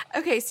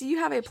 okay, so you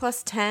have a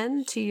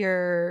 +10 to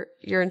your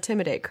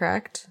intimidate,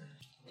 correct?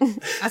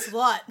 That's a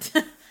lot.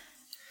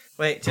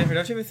 Wait, Jennifer,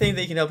 don't you have a thing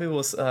that you can help people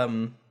with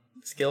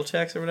skill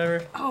checks or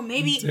whatever? Oh,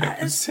 maybe.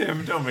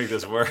 Tim, don't make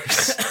this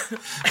worse.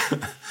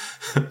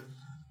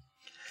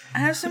 I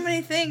have so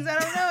many things, I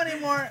don't know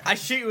anymore. I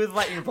shoot you with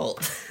lightning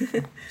bolt.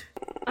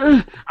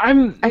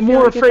 I'm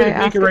more afraid of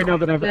Nika right now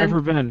than I've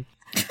ever been.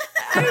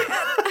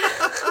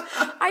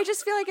 I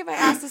just feel like if I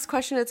ask this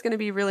question, it's going to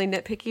be really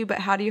nitpicky, but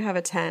how do you have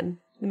a 10?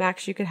 The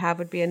max you could have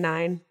would be a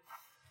 9.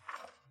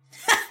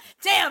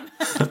 Damn!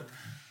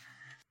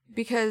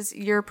 Because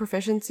your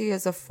proficiency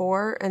is a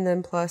 4, and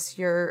then plus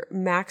your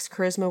max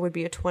charisma would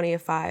be a 20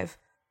 of 5.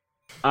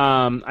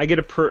 I get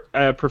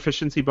a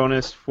proficiency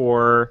bonus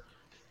for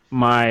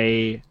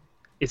my...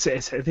 I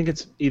think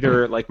it's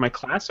either like my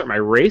class or my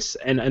race,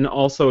 and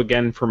also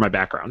again for my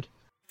background.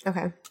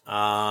 Okay.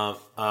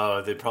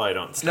 They probably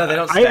don't stack. No, they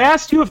don't stack. I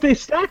asked you if they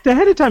stacked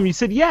ahead of time. You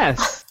said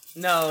yes.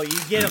 No, you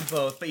get them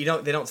both, but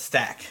they don't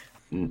stack.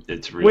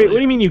 It's really... Wait, what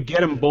do you mean you get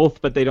them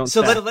both, but they don't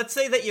stack? So let's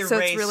say that your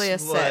race really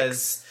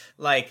was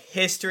like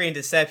history and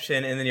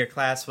deception, and then your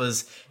class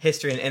was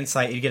history and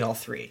insight. You get all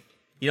 3.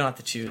 You don't have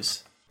to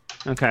choose.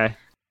 Okay.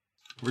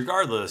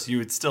 Regardless, you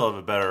would still have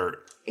a better...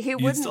 He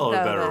wouldn't still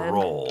have a better then.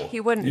 roll. He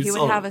wouldn't. He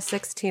would have a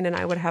 16 and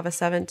I would have a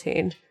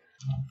 17.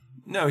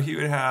 No, he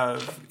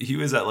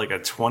was at like a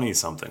 20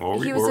 something.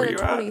 Where He was at a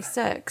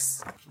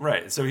 26.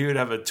 Right. So he would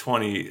have a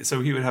 20.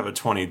 So he would have a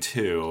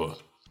 22,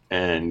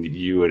 and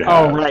you would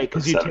have. Oh, right,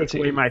 because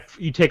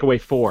you take away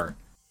 4.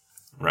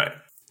 Right,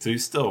 so you're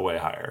still way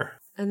higher.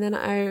 And then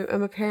I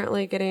am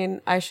apparently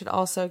getting. I should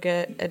also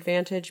get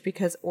advantage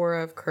because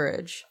Aura of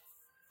Courage,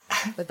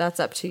 but that's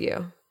up to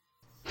you.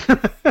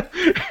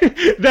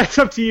 That's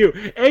up to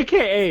you.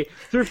 AKA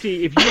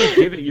Thrifty, if you don't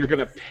give it, you're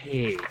gonna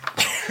pay.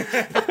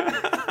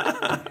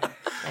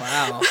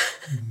 Wow.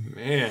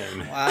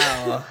 Man.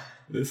 Wow.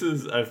 This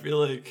is. I feel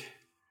like.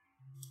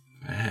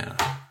 Man.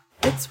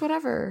 It's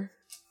whatever.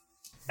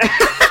 No,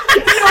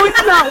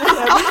 it's not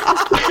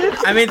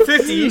whatever. I mean,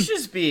 50, you should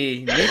just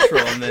be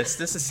neutral in this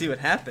just to see what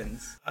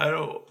happens. I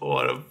don't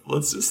want to.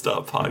 Let's just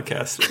stop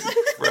podcasting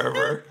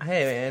forever.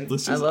 Hey, man.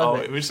 Let's I just love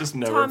it. Let's just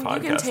never Tom,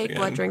 podcast you can take again.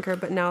 Blood Drinker,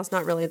 but now it's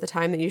not really the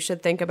time that you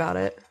should think about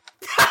it.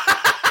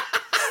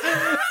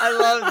 I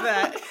love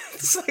that.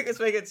 It's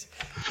like it's.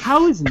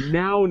 How is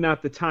now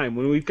not the time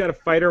when we've got to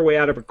fight our way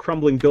out of a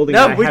crumbling building?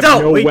 No, and I we have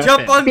don't. No We weapon?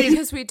 jump on these.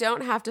 Because we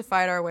don't have to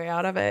fight our way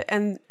out of it,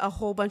 and a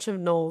whole bunch of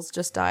Knowles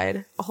just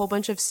died. A whole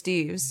bunch of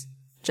Steves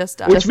just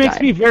died. Which makes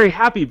me very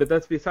happy, but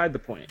that's beside the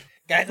point.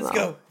 Guys, let's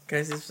go.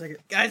 Guys, just a second.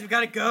 Guys, we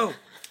gotta go.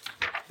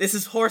 This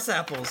is horse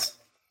apples.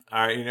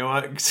 All right, you know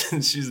what?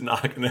 Since she's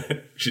not gonna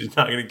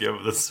give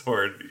up the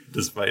sword,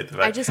 despite the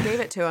fact I just gave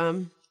it to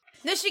him.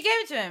 No, she gave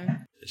it to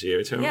him. she gave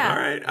it to him. Yeah. All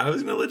right, I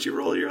was gonna let you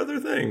roll your other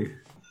thing.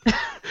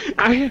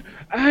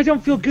 I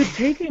don't feel good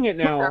taking it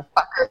now.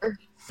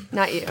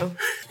 Not you.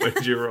 What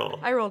did you roll?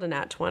 I rolled a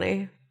nat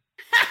 20.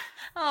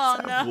 Oh,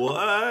 no.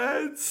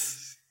 What?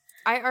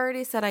 I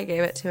already said I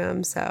gave it to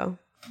him, so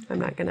I'm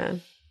not gonna.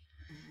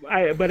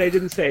 But I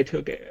didn't say I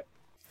took it.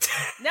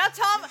 Now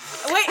Tom...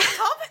 Wait,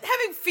 Tom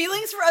having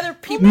feelings for other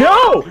people?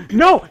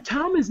 No,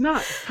 Tom is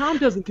not. Tom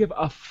doesn't give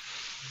a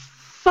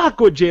fuck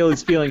what Jail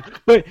is feeling.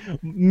 But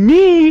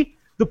me,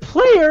 the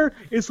player,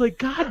 is like,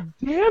 God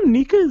damn,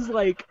 Nika is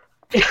like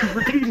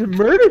ready to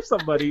murder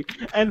somebody,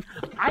 and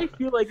I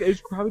feel like I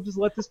should probably just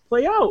let this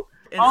play out.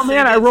 Oh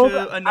man, I rolled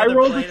a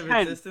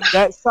 10.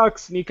 That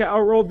sucks, Nika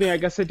outrolled me. I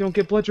guess I don't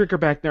get Blood Drinker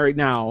back right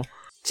now.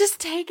 Just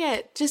take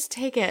it. Just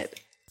take it.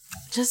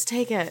 Just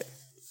take it.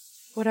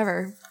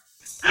 Whatever.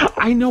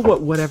 I know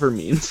what whatever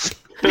means.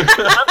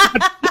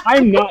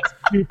 I'm not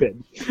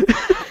stupid.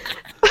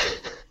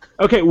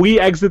 Okay, we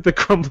exit the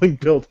crumbling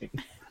building.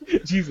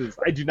 Jesus,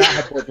 I do not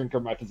have Blood Drinker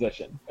in my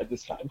possession at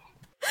this time.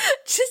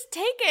 Just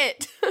take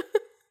it.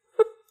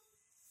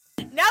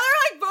 Now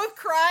they're like both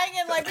crying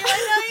and like, be like,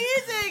 no, you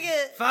take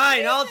it.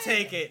 Fine, I'll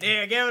take it.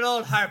 There, give it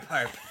old harp.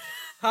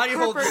 How do you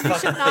hold Harper, this you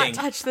should fucking not thing?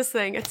 touch this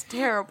thing. It's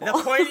terrible. The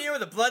point here where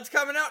the blood's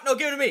coming out? No,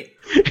 give it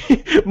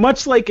to me.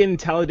 Much like in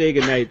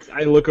Talladega Nights,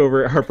 I look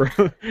over at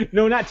Harper.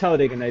 No, not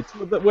Talladega Nights.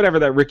 Whatever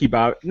that Ricky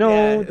Bob. No,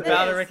 Yeah, the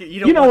Battle of Ricky.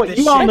 You don't you know want what? this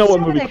You all shit. know what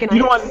movie.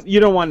 You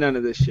don't want none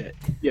of this shit.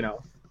 You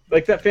know,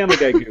 like that Family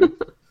Guy goof.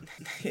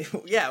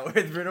 Yeah, we're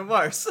with Bruno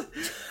Mars.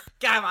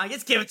 Come on,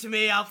 just give it to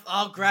me.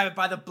 I'll grab it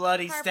by the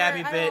bloody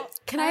stabby bit.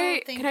 Can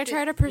I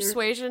try to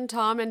persuasion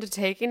Tom into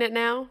taking it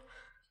now?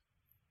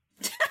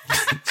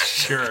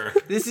 Sure.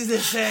 This is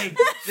insane.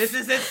 This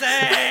is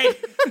insane.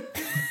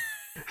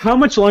 How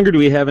much longer do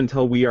we have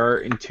until we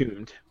are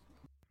entombed?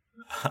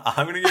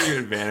 I'm gonna give you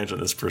advantage on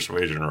this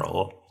persuasion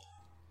roll.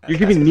 You're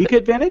giving Nika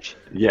advantage?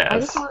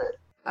 Yes.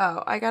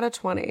 I got a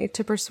 20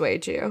 to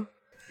persuade you.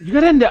 You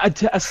got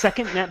a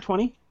second nat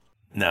 20?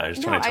 No, it's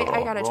No, 20 total.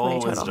 I got a roll 20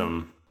 total.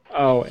 wisdom.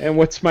 Oh, and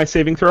what's my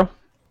saving throw?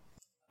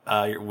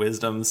 Your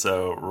wisdom,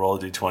 so roll a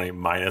d20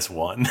 minus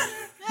 1.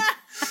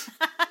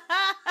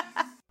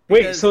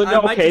 Wait, so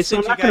no, okay, so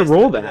I'm not going to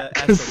roll that.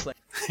 'cause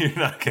You're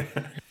not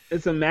gonna.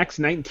 it's a max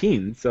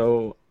 19,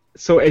 so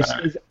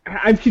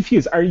I'm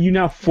confused. Are you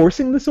now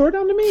forcing the sword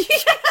onto me?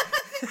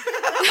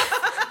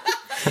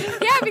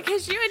 Yeah,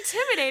 because you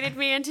intimidated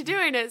me into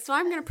doing it, so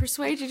I'm going to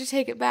persuade you to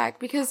take it back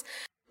because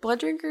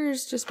Blood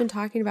Drinker's just been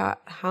talking about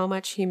how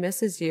much he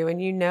misses you,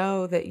 and you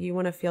know that you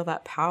want to feel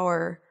that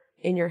power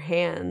in your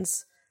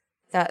hands,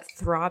 that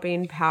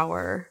throbbing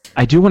power.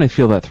 I do want to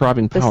feel that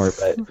throbbing power,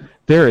 but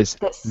there is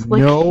slick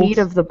no heat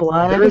of the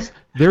blood.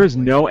 There is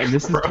no, and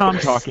this is Tom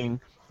talking.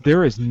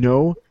 There is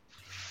no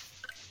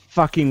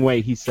fucking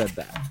way he said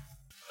that.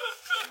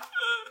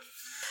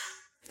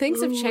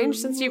 Things have changed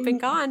since you've been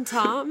gone,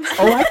 Tom.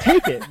 Oh, I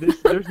take it.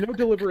 There's no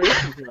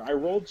deliberation here. I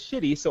rolled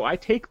shitty, so I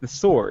take the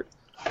sword.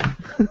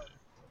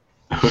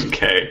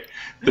 Okay.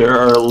 There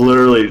are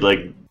literally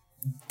like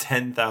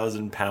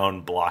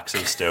 10,000-pound blocks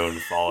of stone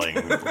falling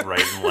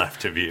right and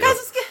left of you.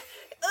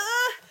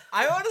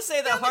 I want to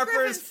say that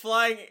Harper is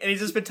flying and he's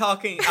just been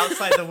talking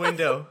outside the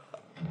window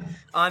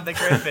on the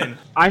Griffin.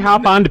 I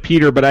hop onto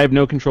Peter, but I have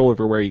no control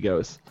over where he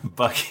goes.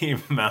 Bucky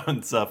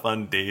mounts up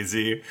on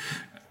Daisy,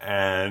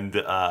 and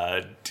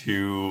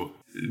two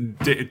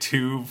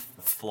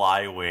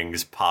fly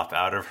wings pop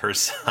out of her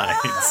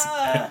sides.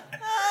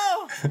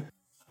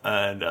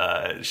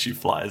 And she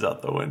flies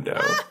out the window.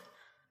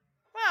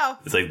 Wow.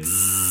 It's like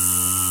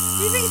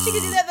Do you think she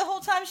could do that the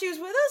whole time she was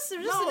with us?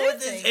 Or just a new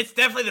thing? It's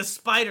definitely the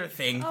spider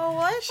thing. Oh,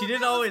 what? She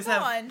didn't always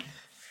have.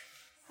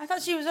 I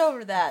thought she was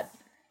over that.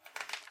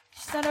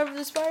 She's not over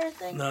the spider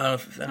thing? No,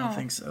 I don't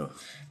think so.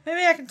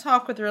 Maybe I can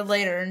talk with her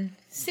later and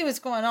see what's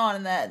going on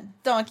in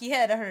that donkey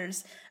head of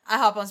hers. I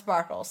hop on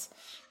Sparkles.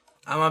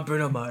 I'm on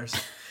Bruno Mars.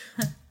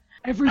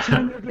 Every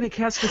time you're going to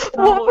cast a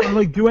spell or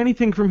like do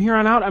anything from here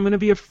on out, I'm going to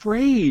be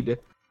afraid.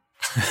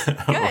 Good,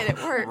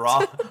 it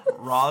worked.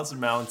 Roz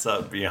mounts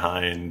up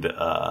behind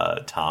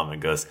Tom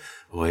and goes,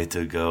 "Way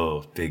to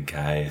go, big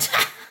guy."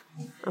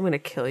 I'm gonna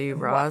kill you,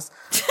 Roz.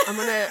 I'm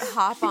gonna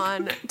hop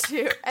on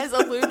to as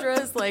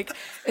Eludra's like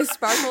as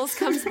Sparkles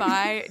comes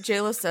by,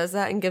 Jayla says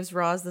that and gives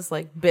Roz this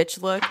like bitch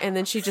look, and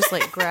then she just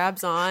like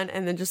grabs on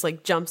and then just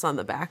like jumps on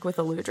the back with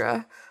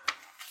Eludra.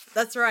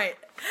 That's right.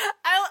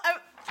 I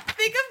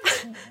think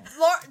of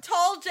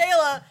tall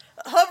Jayla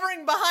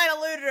hovering behind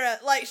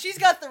Eludra, like she's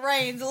got the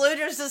reins.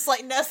 Eludra's just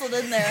like nestled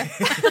in there.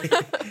 Do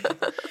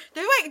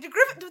they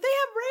have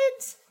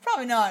reins?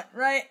 Probably not,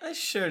 right? I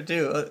sure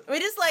do. We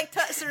just like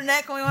touch their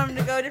neck when we want them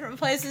to go different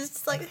places.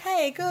 It's like,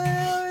 hey, go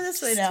over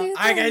this way now. All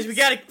right, guys, we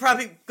gotta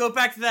probably go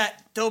back to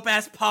that dope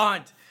ass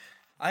pond.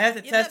 I have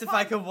to test if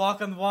I can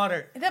walk on the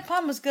water. That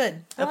pond was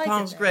good. That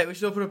pond was great. We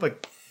should open up a.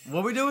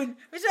 What are we doing?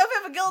 We should open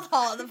up a guild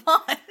hall at the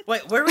pond.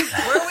 Wait, where are we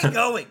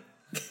going?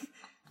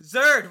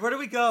 Zerd, where do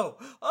we go?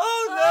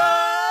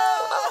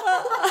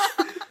 Oh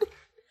no!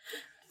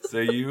 So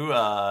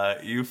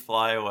you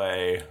fly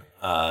away.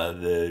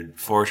 The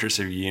fortress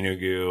of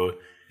Yinugu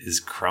is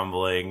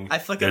crumbling. I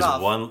flick it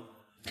off.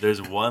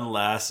 There's one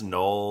last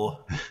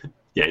knoll.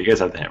 Yeah, you guys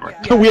have the hammer.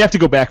 Yeah. We have to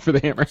go back for the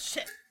hammer.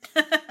 Shit.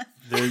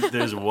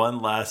 There's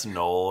one last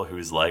knoll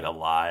who's like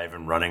alive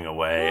and running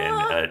away,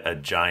 and a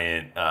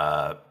giant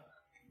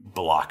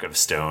block of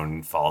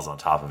stone falls on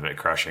top of it,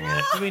 crushing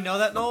it. Do we know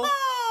that knoll?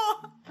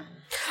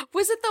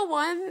 Was it the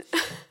one?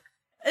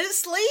 His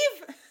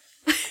sleeve?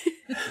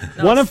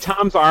 One of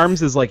Tom's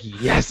arms is like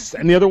yes,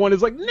 and the other one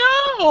is like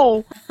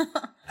no.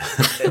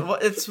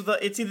 It's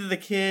either the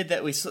kid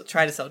that we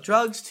try to sell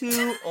drugs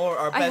to, or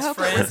our best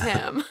friend. I hope it was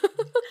him.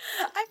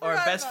 Or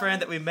our best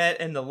friend that we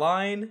met in the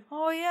line.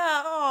 Oh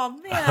yeah. Oh Oh,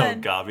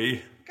 man.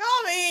 Gabi.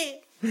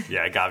 Gabi.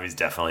 Yeah, Gabi's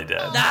definitely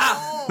dead.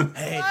 No.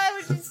 Hey. Why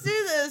would you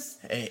do this?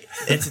 Hey,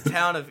 it's a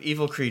town of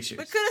evil creatures.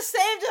 We could have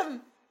saved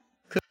him.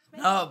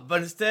 No,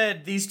 but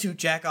instead, these two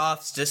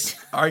jack-offs just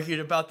argued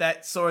about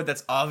that sword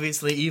that's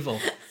obviously evil.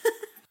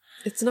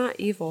 It's not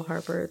evil,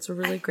 Harper. It's a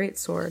really great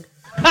sword.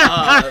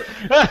 That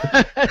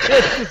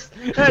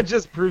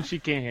just proves she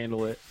can't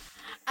handle it.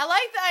 I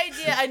like the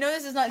idea. I know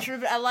this is not true,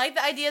 but I like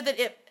the idea that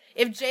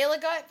if Jayla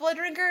got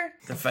Blooddrinker,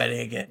 they're fighting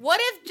again. What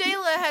if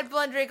Jayla had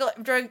Blooddrinker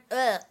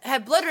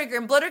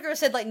and Blooddrinker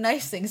said like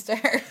nice things to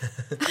her?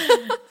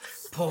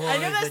 I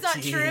know that's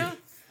not true.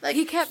 Like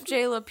he kept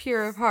Jayla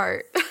pure of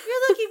heart.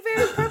 You're looking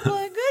very purple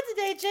and good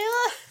today,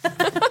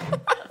 Jayla.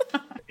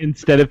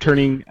 Instead of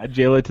turning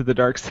Jayla to the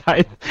dark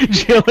side,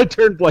 Jayla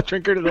turned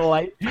Blooddrinker to the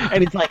light,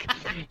 and he's like,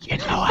 you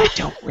know, I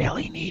don't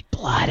really need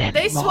blood anymore.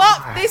 They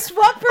swap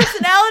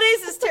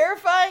personalities. It's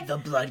terrifying. The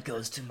blood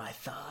goes to my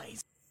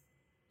thighs.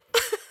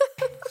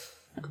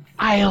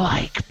 I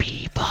like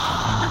people.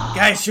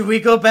 Guys, should we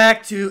go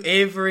back to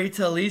Avery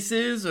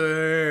Talise's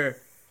or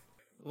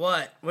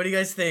what? What do you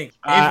guys think?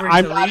 Avery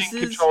I'm not in Talise's?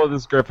 control of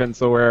this griffin,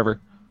 so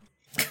wherever.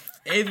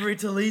 Avery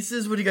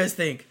Talise's? What do you guys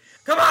think?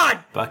 Come on!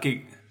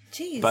 Bucky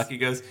Jeez.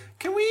 goes,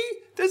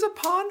 there's a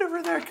pond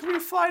over there. Can we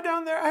fly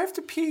down there? I have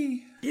to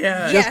pee.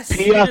 Yeah. Just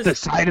pee off the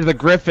side of the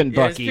griffin,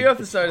 Yeah, just Bucky. pee off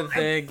the side of the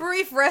thing.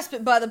 Brief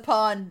respite by the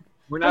pond.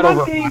 We're not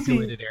over a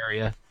populated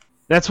area.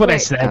 That's what I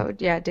said. Oh,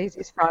 yeah,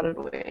 Daisy's sprouted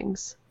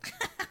wings.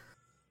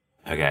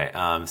 Okay,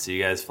 so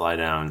you guys fly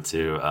down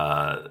to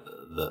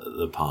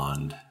the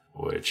pond,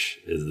 which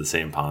is the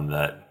same pond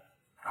that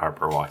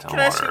Harper walked on Can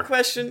I water. ask you a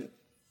question?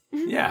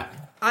 Yeah.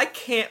 I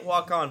can't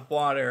walk on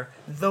water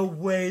the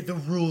way the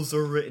rules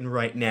are written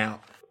right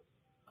now.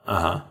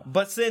 Uh-huh.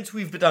 But since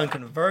we've done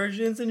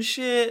conversions and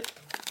shit,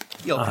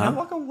 can I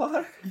walk on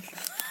water?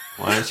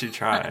 Why don't you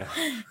try?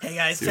 Hey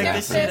guys, See check what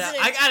this shit happens.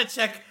 out. I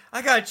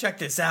gotta check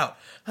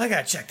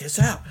this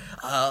out.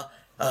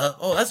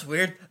 Oh, that's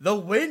weird. The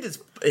wind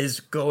is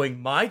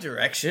going my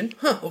direction.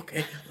 Huh,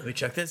 okay, let me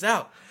check this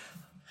out.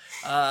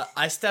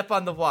 I step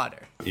on the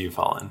water. You've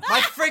fallen.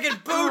 My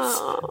friggin' boots!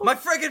 My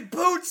friggin'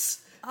 boots!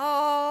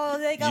 Oh,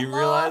 they got You lost.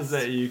 realize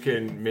that you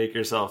can make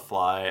yourself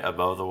fly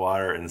above the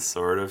water and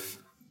sort of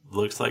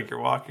looks like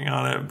you're walking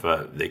on it,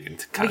 but they can We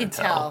kind can of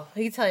tell. tell.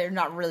 He can tell you're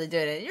not really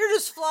doing it. You're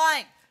just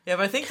flying. Yeah,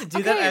 but I think to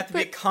do that, I have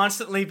to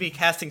constantly be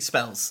casting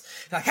spells.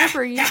 Like,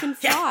 Harper, you can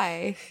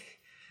fly.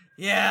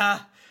 Yeah.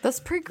 That's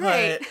pretty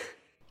great.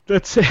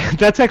 That's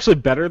actually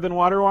better than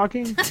water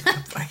walking.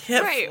 I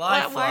can't Right,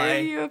 fly. why are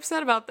you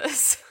upset about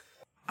this?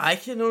 I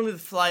can only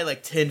fly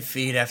like 10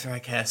 feet after I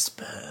cast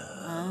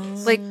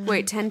spells. Like,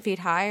 wait, 10 feet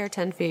high or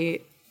 10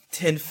 feet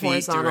 10 feet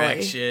horizontally?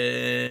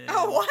 direction.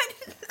 Oh, what?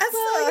 That's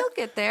you'll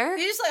get there.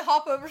 You just like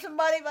hop over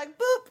somebody, like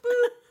boop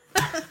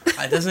boop.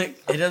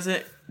 It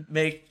doesn't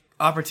make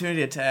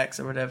opportunity attacks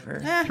or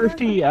whatever.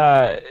 Thrifty,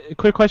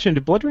 quick question.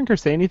 Did Blooddrinker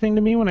say anything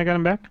to me when I got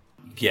him back?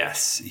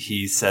 Yes,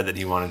 he said that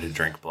he wanted to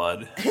drink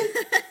blood.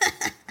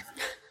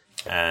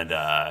 And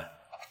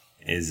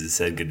he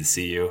said, good to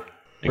see you.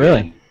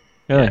 Really?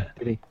 Really? Yeah.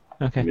 Did he?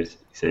 Okay. He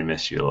said he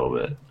missed you a little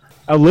bit.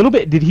 A little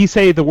bit? Did he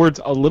say the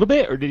words a little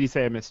bit, or did he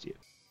say I missed you?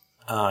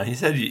 He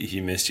said he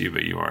missed you,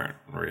 but you weren't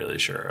really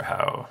sure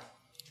how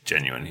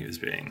genuine he was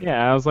being.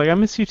 Yeah, I was like, I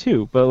miss you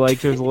too, but like,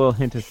 there's a little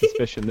hint of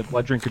suspicion that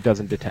Blood Drinker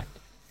doesn't detect.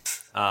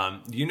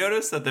 You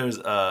notice that there's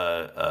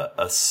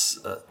a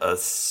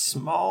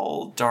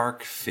small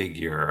dark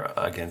figure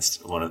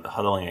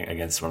huddling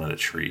against one of the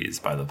trees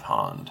by the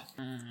pond.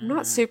 I'm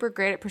not super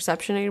great at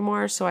perception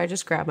anymore, so I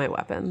just grab my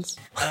weapons.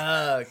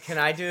 Can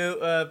I do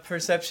a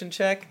perception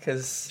check?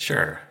 Because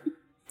sure.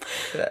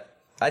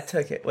 I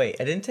took it. Wait,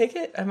 I didn't take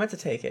it? I meant to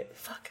take it.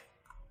 Fuck.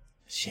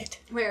 Shit.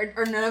 Wait,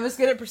 are none of us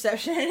good at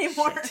perception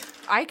anymore?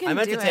 I can. I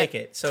meant do to it. take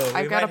it, so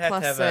I've we got might a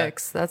have to have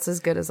 +6. That's as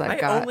good as I've I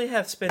got. only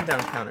have spin down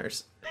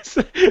counters.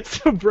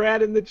 So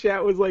Brad in the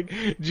chat was like,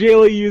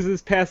 Jayla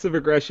uses passive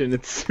aggression.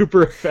 It's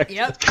super effective.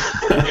 Yep.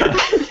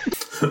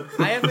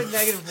 I have a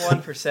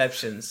 -1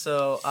 perception,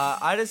 so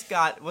I just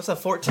got... What's a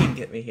 14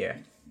 get me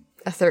here?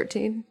 A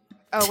 13.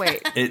 Oh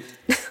wait. It.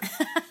 I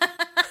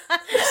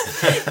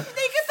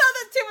think I thought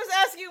that Tim was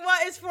asking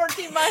what is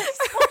 14 minus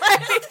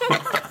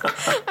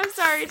 1. I'm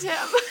sorry,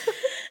 Tim.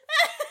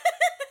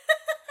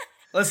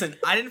 Listen,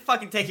 I didn't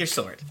fucking take your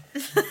sword.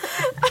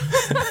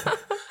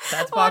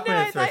 That's Bachman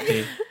and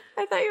Thrifty.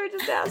 I thought you were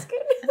just asking.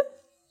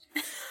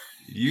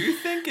 You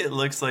think it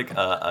looks like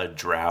a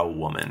drow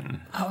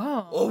woman.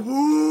 Oh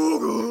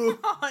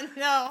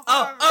no.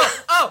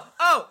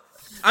 Oh!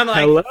 I'm like,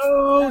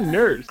 hello,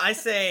 nurse. I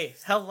say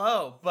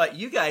hello, but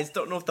you guys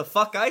don't know what the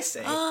fuck I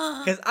say.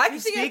 Because I can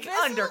speak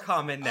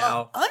Undercommon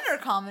now.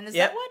 Undercommon? Is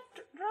that what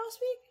drow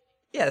speak?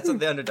 Yeah, it's the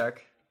Underdark.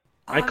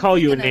 I call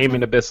you a name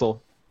in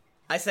Abyssal.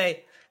 I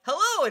say,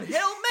 hello and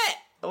well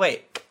met.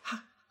 Wait.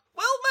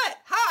 Well met.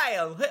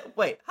 Hi.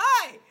 Wait.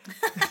 Hi.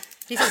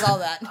 He says all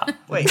that.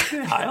 Wait.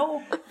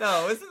 Kyle?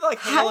 No, isn't it like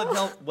hello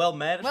and well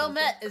met? or Well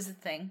something? met is the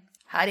thing.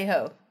 Howdy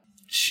ho.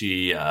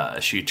 She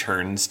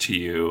turns to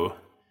you,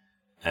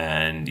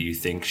 and you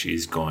think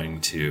she's going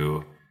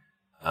to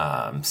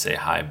say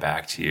hi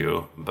back to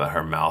you, but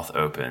her mouth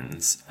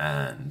opens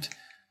and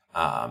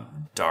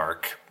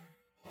dark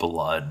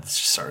blood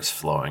starts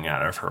flowing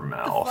out of her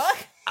mouth.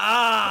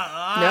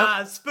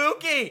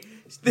 Spooky.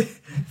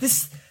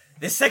 This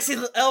sexy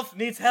little elf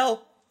needs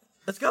help.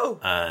 Let's go.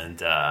 And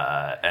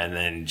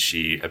then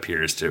she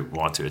appears to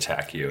want to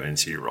attack you, and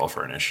so you roll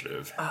for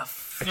initiative. I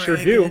sure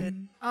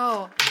do.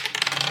 Oh.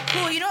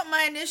 Cool, you know what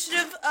my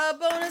initiative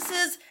bonus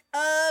is?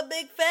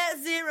 Big fat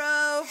 0.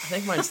 I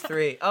think mine's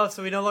 3. Oh,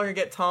 so we no longer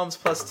get Tom's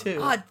 +2.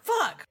 God,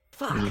 fuck.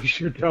 You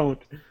sure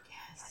don't.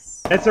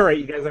 Yes. That's alright,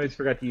 you guys always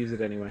forgot to use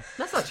it anyway.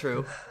 That's not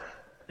true.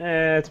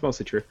 It's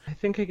mostly true. I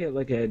think I get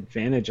like an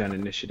advantage on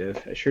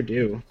initiative. I sure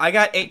do. I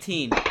got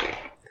 18.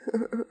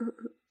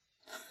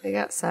 I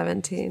got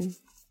 17.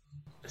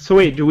 So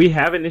wait, do we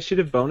have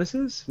initiative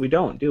bonuses? We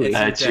don't, do we?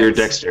 It's your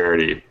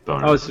dexterity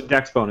bonus. Oh, it's a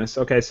dex bonus.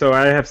 Okay, so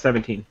I have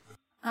 17.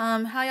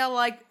 How y'all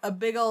like a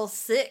big old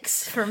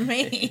 6 for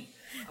me?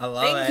 I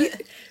love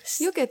it.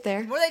 You'll get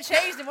there. More they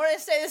changed and more they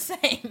stay the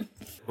same.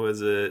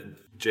 Was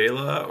it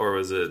Jayla or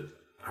was it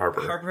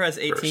Harper? Harper has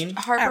 18.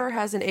 Harper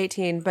has an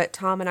 18, but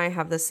Tom and I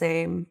have the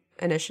same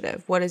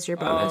initiative. What is your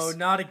bonus? Oh,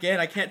 not again.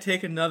 I can't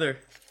take another.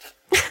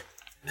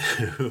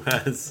 Who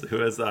has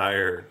the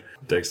higher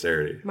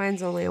dexterity?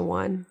 Mine's only a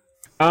 1.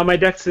 My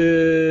dex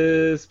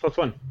is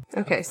 +1.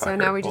 Okay, so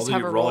now we just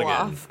have a roll roll again.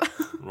 off.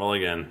 Roll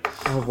again.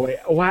 Oh boy,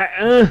 why?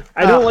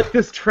 I don't like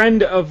this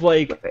trend of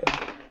like.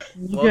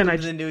 Welcome I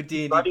to the new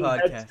D&D butting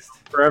heads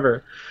podcast.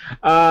 forever.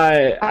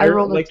 I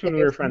rolled a liked when we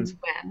 2. were friends.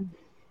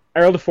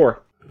 I rolled a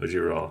 4. What'd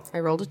you roll? I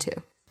rolled a 2.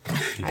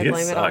 I You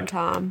blame it on suck.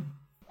 Tom.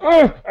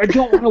 Oh, I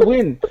don't want to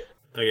win.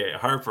 Okay,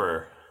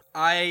 Harper.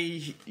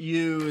 I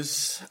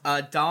use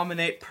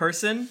Dominate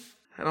Person.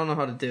 I don't know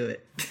how to do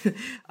it.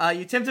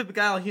 You attempt to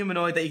beguile a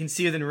humanoid that you can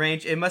see within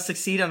range. It must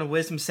succeed on a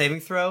Wisdom saving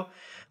throw.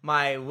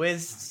 My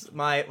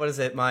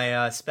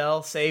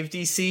spell save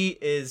DC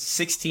is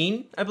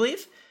 16, I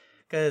believe,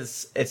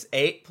 because it's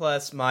 8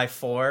 plus my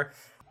 4.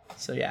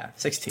 So yeah,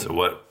 16. So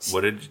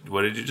what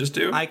did you just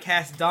do? I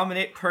cast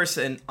Dominate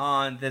Person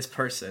on this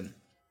person.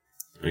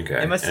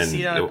 Okay. It must and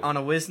succeed on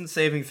a Wisdom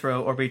saving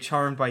throw or be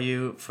charmed by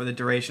you for the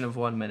duration of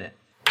 1 minute.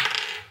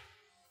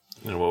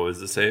 And what was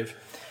the save?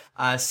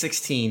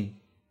 16.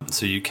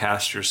 So you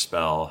cast your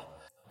spell.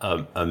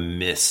 A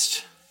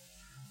mist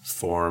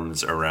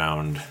forms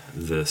around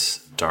this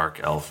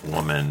dark elf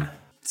woman.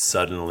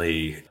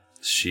 Suddenly,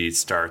 she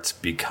starts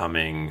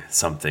becoming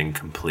something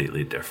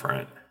completely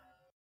different.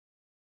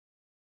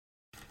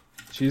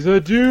 She's a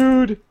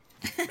dude.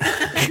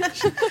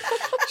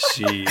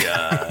 She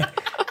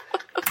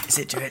Is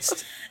it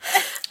drenched?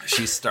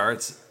 she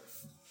starts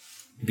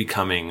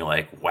becoming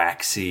like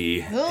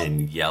waxy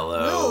and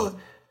yellow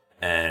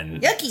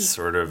and Yucky.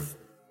 sort of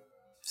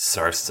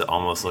starts to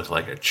almost look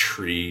like a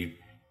tree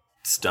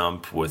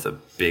stump with a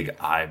big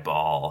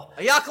eyeball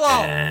A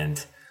Yaklal!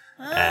 and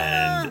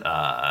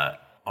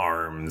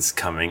arms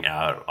coming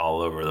out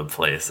all over the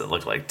place that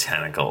look like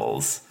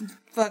tentacles.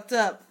 Fucked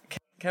up.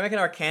 Can I make an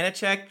Arcana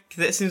check?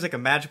 Because it seems like a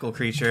magical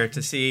creature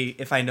to see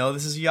if I know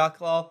this is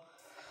Yaklal.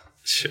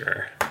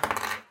 Sure.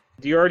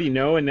 Do you already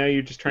know, and now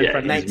you're just trying to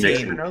find he's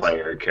mixing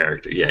player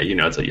character. Yeah, you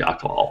know it's a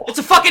Yaklal. It's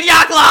a fucking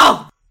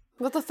Yaklal!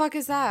 What the fuck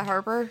is that,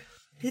 Harper?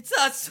 It's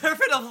a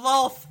servant of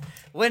Lolth.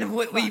 When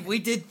we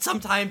did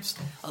sometimes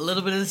a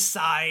little bit of the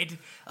side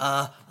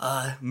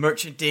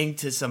merchanting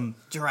to some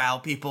drow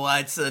people.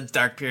 It's a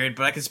dark period,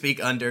 but I can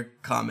speak under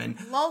common.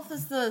 Lolth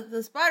is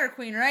the spider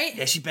queen, right?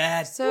 Yeah, she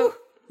bad. So,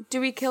 do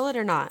we kill it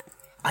or not?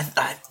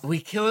 We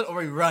kill it or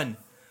we run.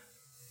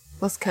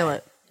 Let's kill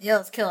it. Yeah,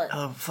 let's kill it.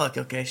 Oh, fuck,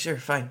 okay, sure,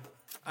 fine.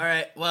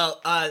 Alright,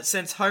 well,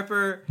 since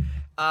Harper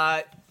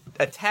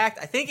attacked,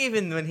 I think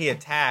even when he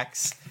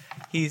attacks,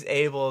 he's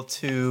able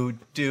to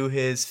do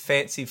his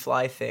fancy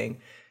fly thing.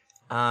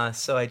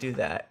 So I do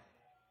that.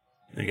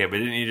 Okay, but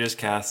didn't you just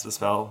cast a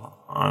spell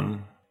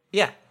on...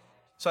 Yeah,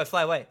 so I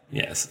fly away.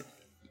 Yes.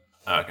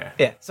 Okay.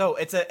 Yeah, so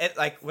it's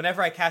like,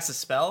 whenever I cast a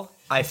spell,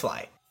 I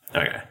fly.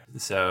 Okay,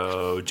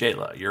 so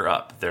Jayla, you're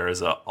up. There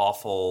is an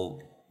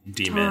awful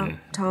demon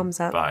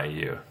Tom's up. by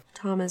you.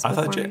 Tom is I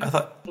before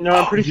thought. me. No,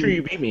 I'm pretty sure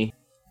you beat me.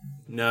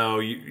 No,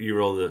 you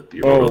rolled it.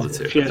 You rolled it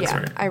too. Shit. That's Yeah,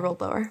 right. I rolled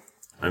lower.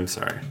 I'm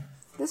sorry.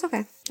 That's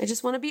okay. I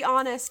just want to be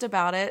honest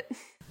about it.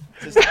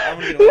 I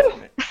want to get away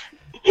from it.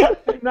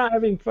 I'm not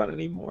having fun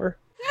anymore.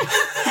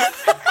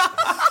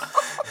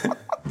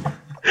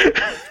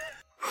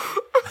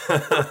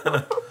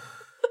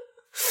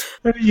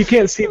 You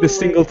can't see the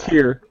single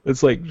tear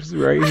that's like just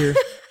right here.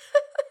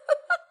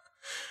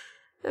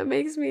 That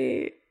makes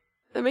me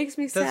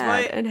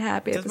sad and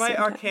happy. Does my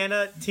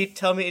Arcana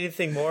tell me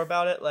anything more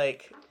about it?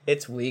 Like,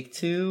 it's weak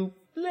to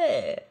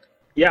bleh.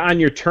 Yeah, on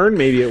your turn,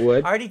 maybe it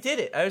would. I already did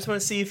it. I just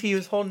want to see if he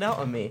was holding out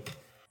on me.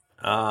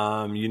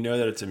 You know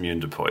that it's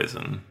immune to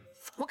poison.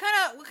 What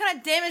kind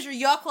of damage are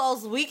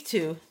Yaklals weak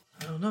to?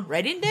 I don't know.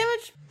 Radiant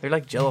damage? They're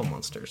like Jello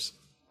monsters.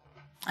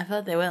 I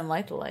thought they went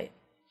light to light.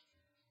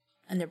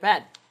 And they're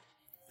bad.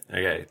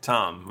 Okay,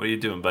 Tom, what are you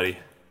doing, buddy?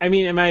 I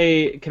mean,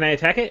 can I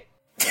attack it?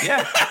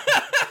 Yeah.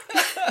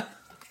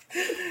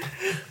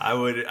 I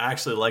would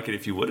actually like it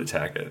if you would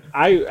attack it.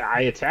 I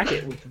attack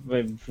it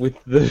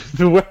with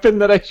the weapon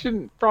that I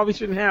probably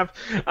shouldn't have.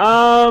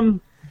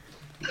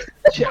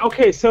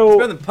 Okay, so It's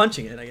better than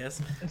punching it, I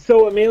guess.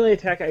 So a melee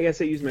attack, I guess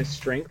I use my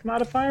strength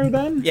modifier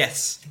then?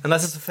 Yes,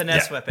 unless it's a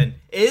finesse weapon.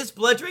 Is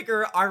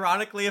Blooddrinker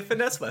ironically a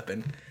finesse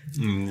weapon?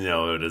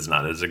 No, it is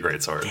not. It's a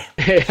great sword.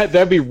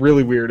 That'd be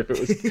really weird if it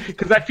was,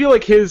 because I feel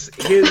like his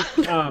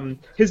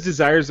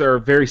desires are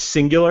very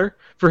singular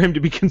for him to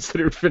be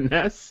considered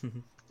finesse.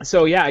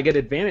 So yeah, I get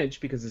advantage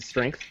because of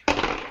strength. Wait,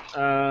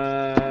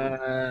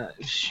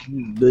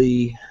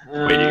 you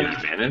get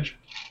advantage?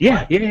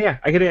 Yeah.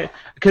 I get it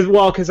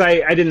because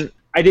I didn't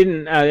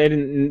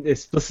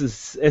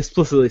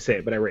explicitly say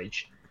it, but I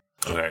rage.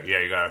 Okay,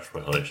 yeah, you gotta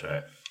explicitly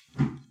say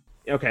it.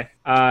 Okay,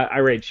 I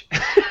rage.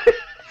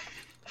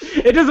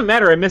 It doesn't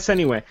matter. I miss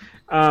anyway.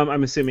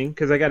 I'm assuming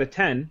because I got a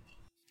 10.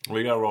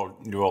 Well, you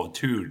rolled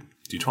 2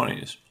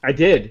 d20s. I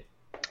did.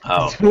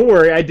 Oh, Don't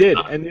worry, I did,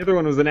 and the other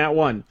one was an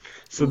 @1.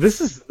 So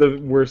this is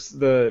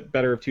the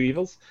better of two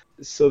evils.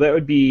 So that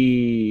would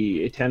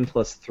be a 10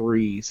 plus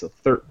 3, so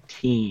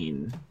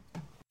 13.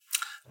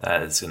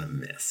 that is gonna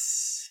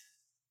miss.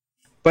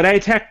 But I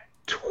attacked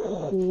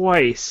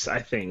twice, I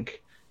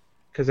think,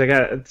 because I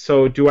got.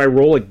 So do I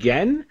roll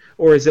again,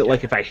 or is it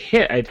like if I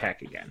hit, I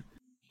attack again?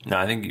 No,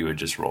 I think you would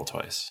just roll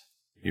twice.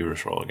 You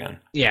just roll again.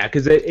 Yeah,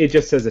 because it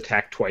just says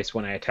attack twice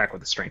when I attack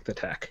with a strength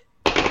attack.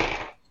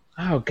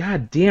 Oh,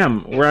 god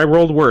damn. Where I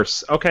rolled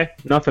worse. Okay,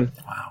 nothing.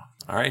 Wow.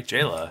 All right,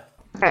 Jayla.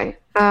 Okay.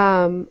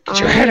 Get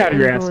your head out of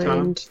your ass,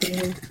 Tom.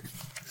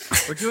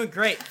 We're doing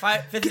great.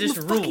 5th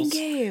edition Fucking rules.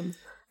 game.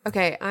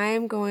 Okay, I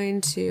am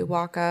going to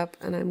walk up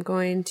and I'm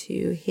going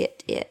to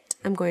hit it.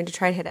 I'm going to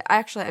try to hit it.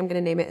 Actually, I'm going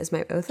to name it as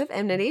my Oath of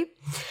Enmity,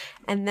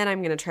 and then I'm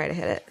going to try to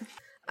hit it.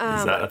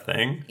 Is that a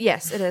thing?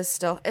 Yes, it is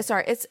still.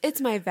 Sorry,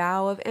 it's my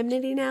vow of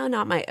enmity now,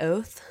 not my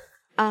oath.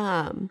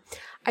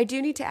 I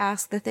do need to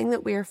ask, the thing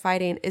that we are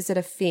fighting, is it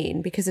a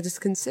fiend? Because it is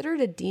considered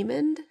a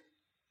demon.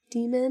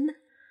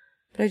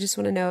 But I just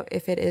want to know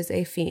if it is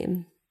a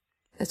fiend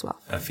as well.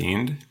 A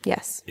fiend?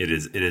 Yes. It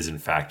is in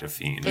fact a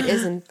fiend. It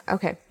isn't.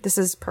 Okay, this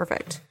is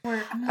perfect.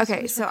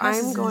 Okay, so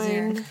I'm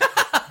going...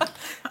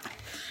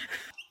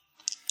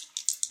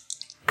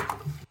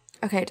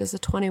 Okay, does a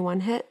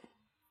 21 hit?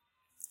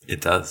 It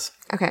does.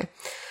 Okay.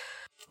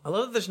 I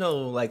love that there's no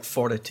like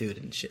fortitude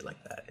and shit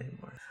like that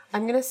anymore.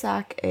 I'm going to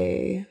sack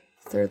a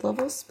 3rd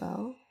level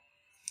spell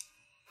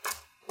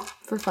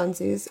for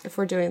funsies if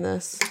we're doing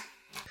this.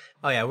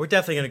 Oh yeah, we're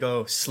definitely gonna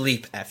go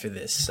sleep after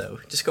this, so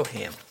just go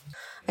ham.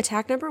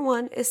 Attack number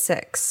 1 is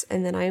 6,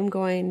 and then I'm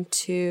going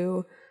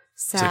to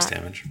sack 6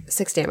 damage.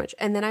 6 damage,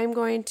 and then I'm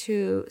going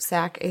to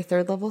sack a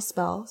 3rd level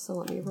spell. So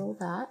let me roll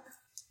that.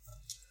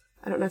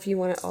 I don't know if you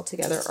want it all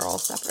together or all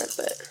separate,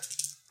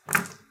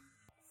 but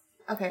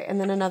okay. And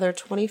then another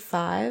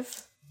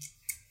 25.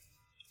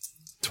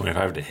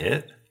 25 to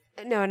hit?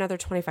 No, another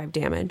 25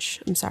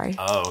 damage. I'm sorry.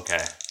 Oh,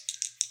 okay.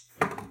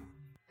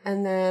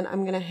 And then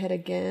I'm gonna hit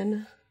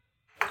again.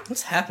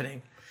 What's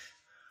happening?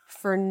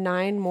 For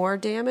 9 more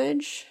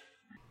damage.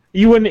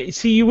 You wouldn't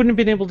have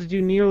been able to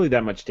do nearly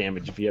that much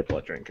damage if you had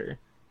Blood Drinker.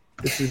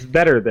 This is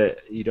better that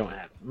you don't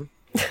have him.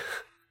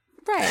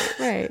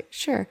 Right,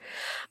 sure.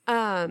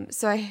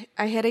 So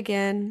I hit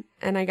again,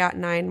 and I got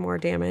 9 more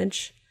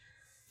damage.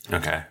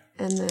 Okay.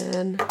 And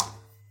then...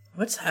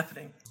 What's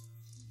happening?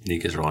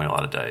 Nika's rolling a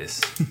lot of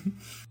dice.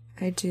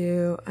 I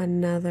do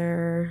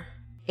another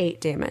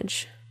 8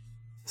 damage.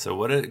 So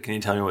can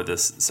you tell me what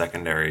this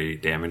secondary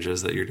damage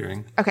is that you're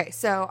doing? Okay,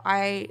 so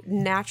I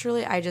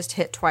just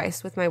hit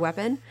twice with my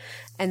weapon,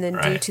 and then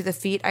due to the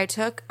feat I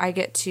took, I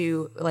get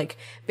to,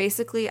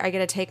 basically I get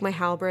to take my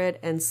halberd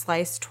and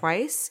slice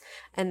twice,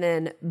 and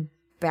then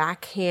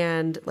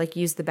backhand,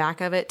 use the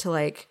back of it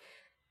to,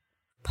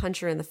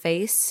 punch her in the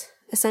face,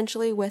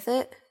 essentially, with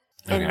it.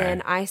 And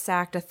then I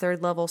sacked a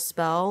 3rd level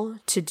spell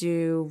to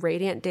do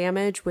radiant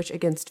damage, which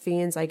against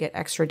fiends I get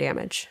extra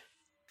damage.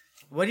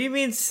 What do you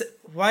mean?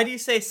 Why do you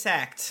say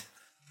sacked?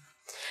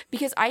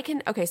 Because I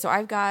can... Okay, so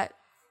I've got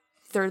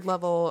 3rd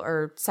level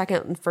or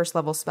 2nd and 1st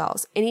level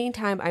spells.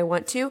 Anytime I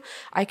want to,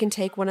 I can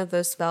take one of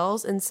those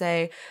spells and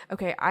say,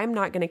 okay, I'm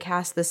not going to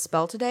cast this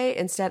spell today.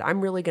 Instead,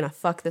 I'm really going to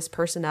fuck this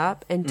person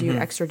up and do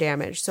extra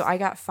damage. So I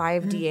got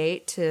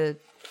 5d8 to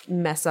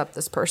mess up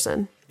this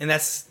person. And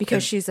that's...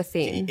 Because she's a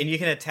fiend. And you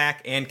can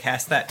attack and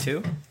cast that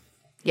too?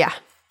 Yeah.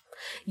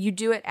 You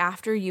do it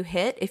after you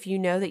hit. If you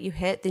know that you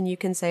hit, then you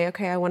can say,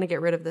 okay, I want to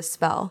get rid of this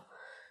spell.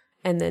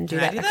 And then do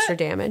that extra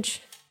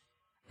damage.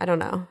 I don't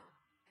know.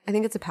 I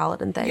think it's a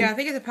paladin thing. Yeah, I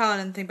think it's a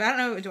paladin thing, but I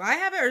don't know. Do I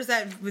have it, or is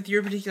that with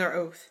your particular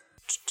oath?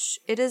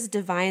 It is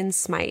Divine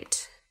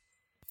Smite.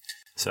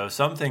 So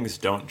some things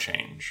don't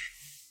change.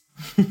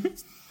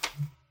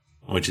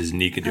 Which is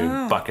Nika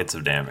doing buckets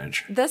of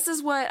damage. This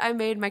is what I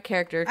made my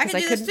character, because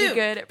I couldn't be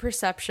good at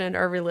perception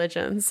or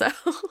religion, so...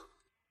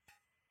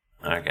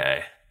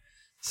 Okay.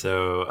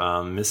 So,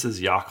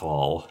 Mrs.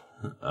 Yaklal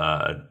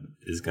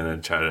is going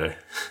to try to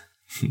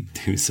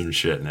do some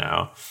shit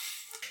now.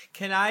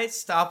 Can I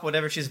stop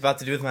whatever she's about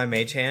to do with my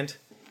mage hand?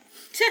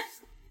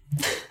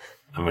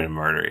 I'm going to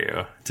murder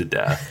you to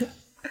death.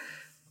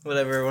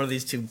 Whatever, one of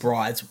these two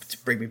broads to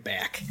bring me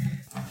back.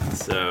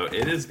 So,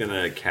 it is going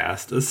to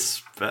cast a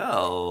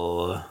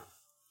spell.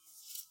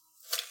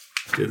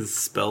 Because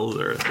spells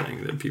are a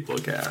thing that people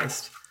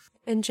cast.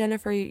 And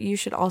Jennifer, you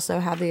should also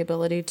have the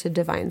ability to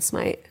Divine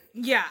Smite.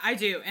 Yeah, I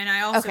do. And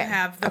I also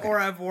have the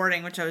Aura of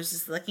Warding, which I was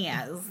just looking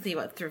at. Let's see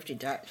what Thrifty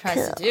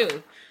tries to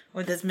do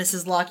with this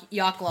Mrs.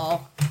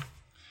 Yaklal.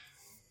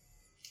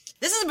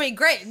 This is going to be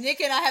great.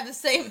 Nika and I have the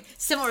same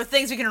similar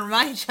things we can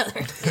remind each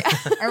other.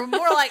 Or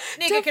more like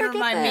Nika can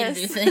remind me to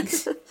do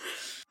things.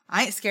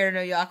 I ain't scared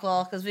of no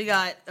Yaklal because we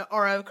got the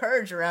Aura of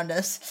Courage around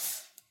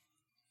us.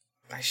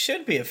 I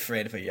should be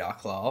afraid of a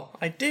Yaklal.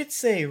 I did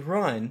say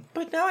run,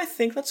 but now I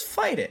think let's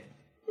fight it.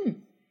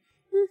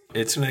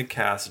 It's going to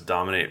cast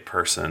Dominate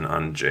Person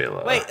on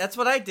Jayla. Wait, that's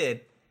what I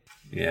did.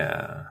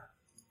 Yeah.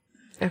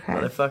 Okay.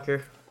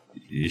 Motherfucker.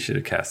 You should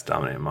have cast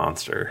Dominate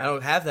Monster. I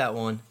don't have that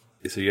one.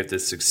 So you have to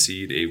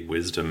succeed a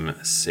Wisdom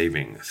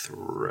saving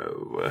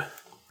throw.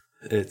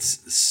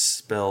 Its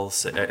spell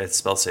save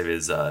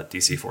is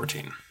DC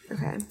 14.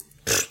 Okay.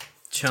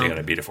 So you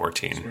gotta beat a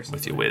 14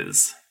 with your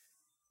whiz.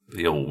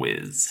 The old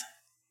whiz.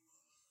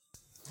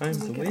 I'm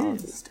the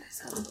whiz.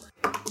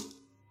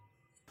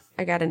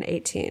 I got an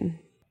 18.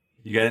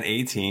 You got an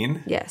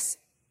 18? Yes.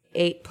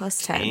 8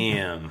 plus 10.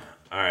 Damn.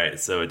 Alright,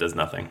 so it does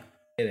nothing.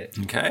 Hit it.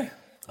 Okay.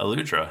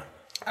 Aludra.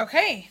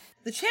 Okay.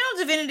 The Channel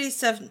Divinity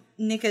stuff,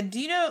 Nika, do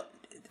you know,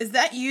 is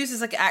that used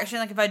as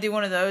action? If I do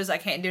one of those, I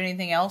can't do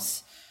anything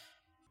else?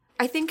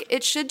 I think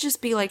it should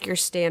just be your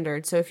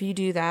standard. So if you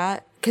do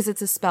that, because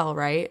it's a spell,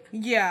 right?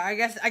 Yeah, I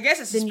guess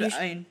it's a spell.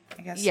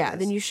 I guess. Yeah,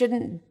 then you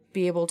shouldn't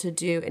be able to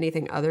do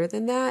anything other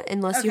than that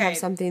unless you have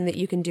something that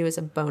you can do as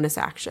a bonus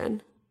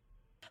action.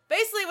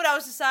 Basically, what I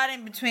was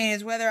deciding between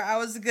is whether I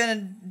was going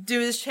to do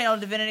this Channel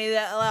Divinity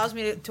that allows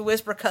me to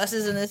whisper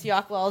cusses in this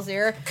Yaklal's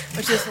ear,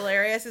 which is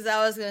hilarious, because I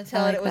was going to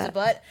tell it was a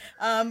butt.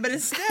 But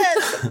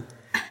instead,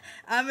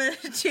 I'm going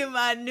to do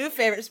my new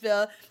favorite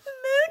spell,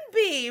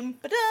 Moonbeam,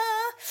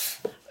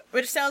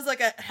 which sounds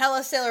like a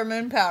hella Sailor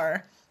Moon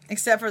power,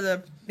 except for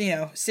the,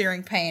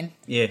 searing pain.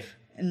 Yeah.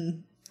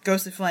 And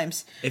ghostly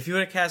flames. If you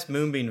would have cast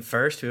Moonbeam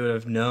first, we would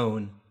have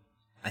known,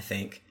 I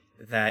think,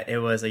 that it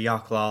was a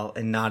Yaklal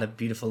and not a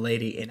beautiful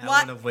lady, and I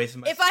wouldn't have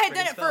wasted my If I had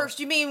done it first,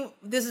 you mean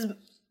this is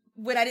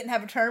when I didn't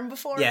have a turn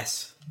before?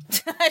 Yes.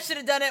 I should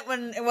have done it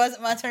when it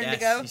wasn't my turn to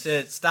go? You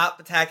said stop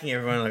attacking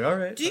everyone. All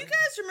right. Do you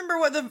guys remember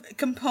what the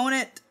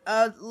component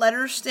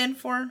letters stand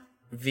for?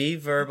 V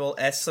verbal,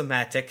 S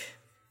somatic.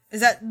 Is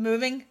that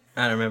moving?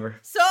 I don't remember.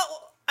 So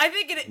I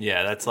think it.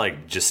 Yeah, that's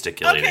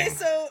gesticulating. Okay,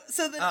 so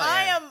then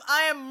I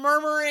am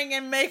murmuring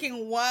and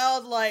making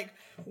wild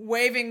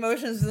waving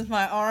motions with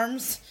my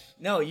arms.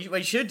 No, what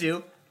you should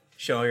do,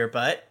 show your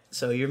butt,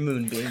 so your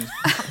Moonbeam.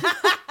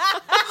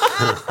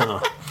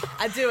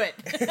 I do it.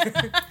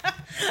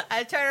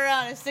 I turn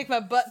around and stick my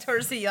butt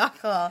towards the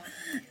Yaklal.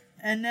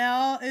 And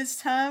now it's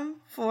time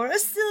for a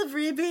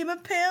silvery beam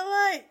of pale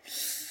light.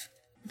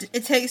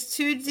 It takes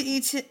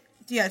 2d10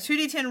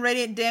 2d10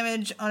 radiant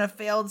damage on a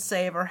failed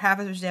save or half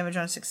as much damage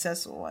on a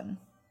successful one.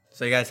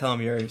 So you gotta tell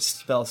him your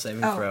spell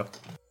saving throw.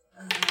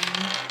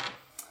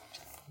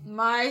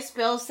 My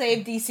spell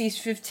save DC is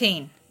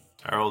 15.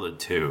 I rolled a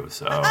 2,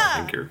 so I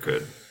think you're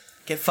good.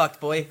 Get fucked,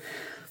 boy.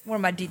 Where are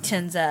my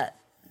d10s at?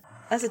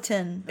 That's a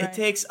 10. Right? It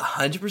takes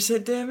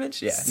 100%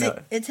 damage? Yeah, no.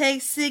 It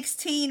takes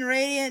 16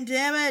 radiant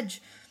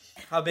damage.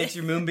 How big's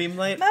your moonbeam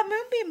light? My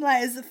moonbeam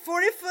light is a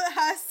 40-foot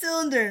high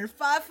cylinder and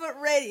 5-foot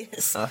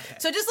radius. Okay.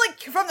 So just like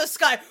from the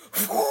sky.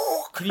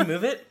 Can you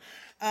move it?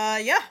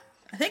 Yeah,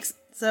 I think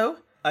so.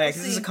 Oh yeah,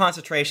 because this is a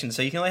concentration,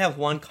 so you can only have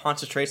one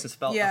concentration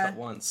spell up at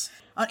once.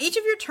 On each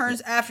of your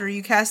turns after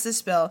you cast this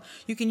spell,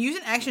 you can use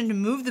an action to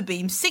move the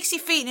beam 60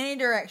 feet in any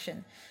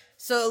direction.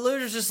 So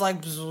Illusion's just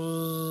like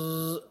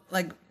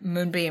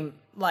moonbeam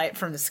light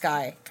from the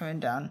sky coming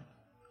down.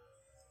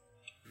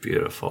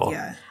 Beautiful.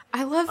 Yeah.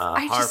 I love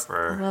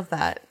Harper. I love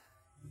that.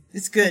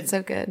 It's good. It's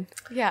so good.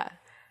 Yeah.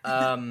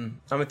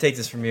 I'm gonna take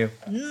this from you.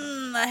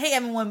 I hate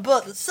having one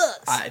book. It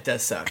sucks. It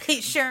does suck. I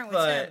hate sharing with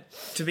him. But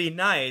to be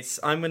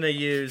nice, I'm gonna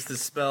use the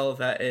spell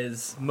that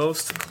is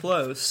most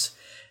close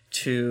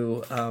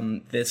to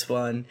this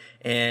one.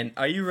 And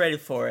are you ready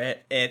for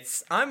it?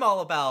 I'm all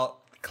about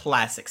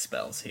classic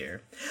spells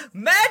here.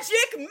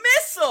 Magic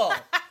Missile!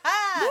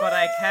 But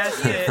I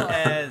cast it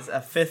as a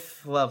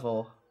 5th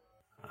level.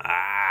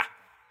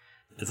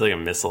 It's like a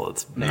missile.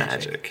 It's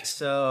magic.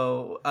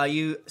 So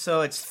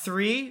it's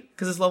 3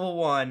 because it's level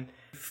 1.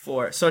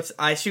 4. So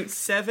I shoot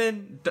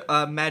 7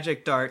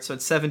 magic darts. So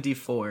it's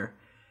 7d4.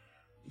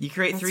 You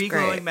create 3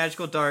 glowing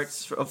magical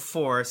darts of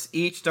force.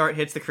 Each dart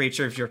hits the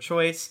creature of your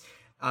choice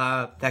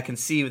that can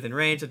see within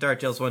range. The dart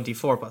deals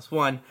 1d4 plus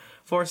 1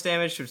 force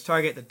damage to its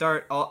target.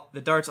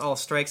 The darts all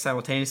strike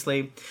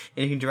simultaneously,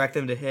 and you can direct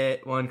them to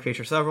hit one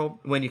creature or several.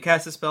 When you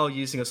cast a spell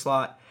using a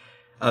slot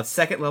of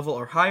 2nd level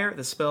or higher,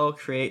 the spell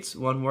creates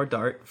 1 more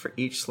dart for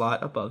each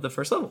slot above the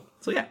 1st level.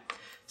 So yeah.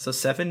 So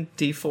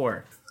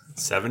 7d4.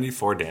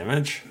 74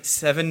 damage?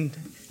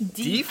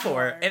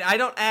 7d4. And I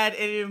don't add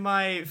any of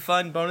my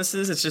fun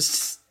bonuses. It's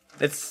just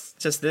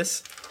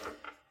this.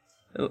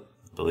 Oh.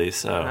 Believe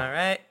so.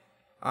 Alright.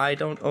 I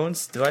own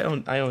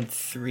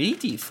 3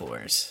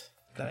 d4s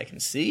that I can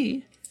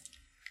see.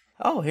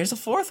 Oh, here's a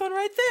 4th one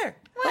right there.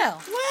 Wow.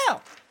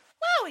 Wow.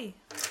 Wowie.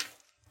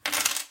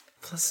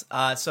 Plus,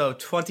 so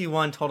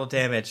 21 total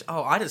damage.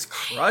 Oh, I just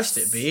crushed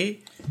it,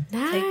 B.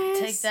 Nice.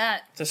 Take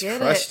that. Just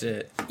crushed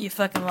it. You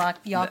fucking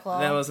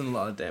Yawklaw. That wasn't a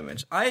lot of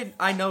damage.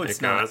 I know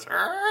it's not. But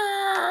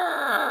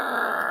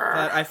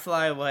I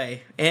fly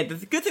away. And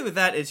the good thing with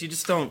that is you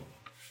don't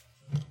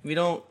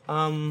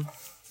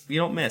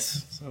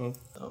miss. So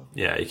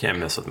yeah, you can't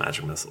miss with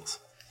magic missiles.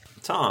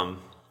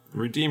 Tom,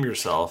 redeem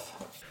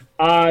yourself.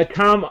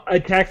 Tom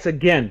attacks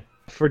again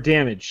for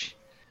damage.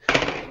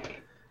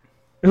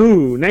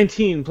 Ooh,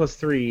 19 plus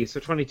 3, so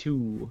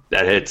 22.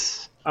 That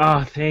hits.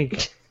 Oh,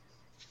 thank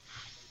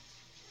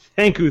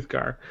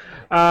Uthgar.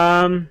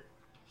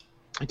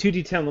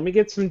 2d10. Let me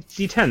get some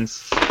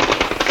d10s.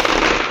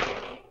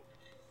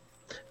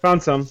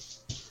 Found some.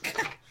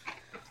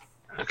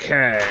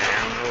 Okay,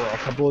 I'm gonna roll a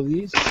couple of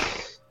these.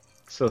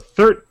 So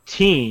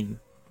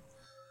 13.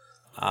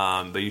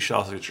 But you should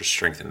also get your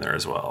strength in there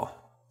as well.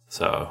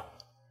 So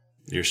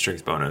your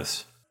strength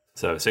bonus.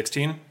 So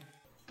 16?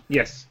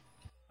 Yes.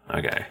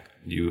 Okay.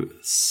 You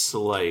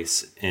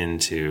slice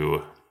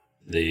into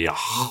the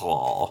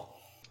claw.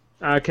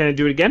 Can I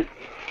do it again?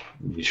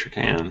 You sure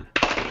can.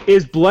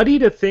 Is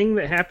bloodied a thing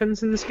that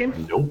happens in this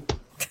game? Nope.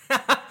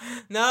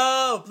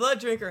 No, Blood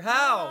Drinker,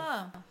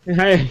 how?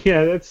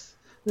 Yeah, that's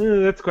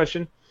a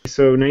question.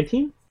 So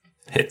 19?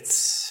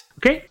 Hits.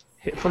 Okay,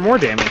 hit for more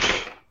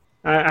damage.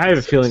 I have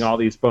a feeling all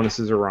these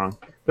bonuses are wrong,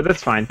 but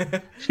that's fine.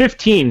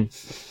 15.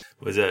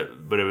 But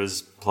it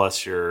was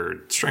plus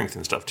your strength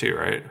and stuff too,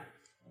 right?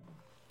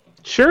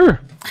 Sure.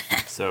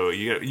 So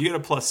you get a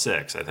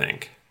 +6, I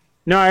think.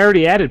 No, I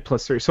already added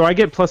 +3. So I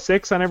get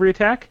 +6 on every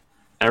attack?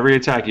 Every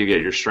attack you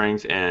get your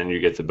strength and you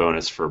get the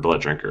bonus for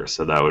Blood Drinker.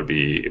 So that would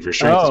be, if your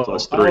strength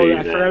is +3,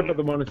 I forgot about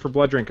the bonus for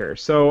Blood Drinker.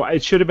 So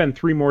it should have been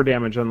 3 more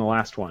damage on the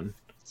last one.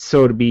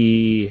 So it'd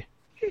be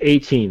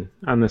 18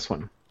 on this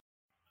one.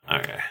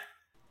 Okay.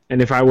 And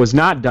if I was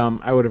not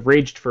dumb, I would have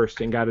raged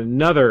first and got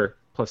another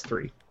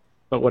 +3.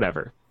 But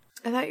whatever.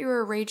 I thought you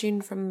were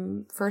raging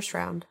from first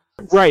round.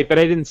 Right, but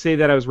I didn't say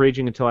that I was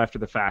raging until after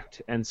the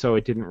fact, and so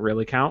it didn't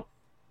really count.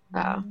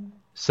 Oh.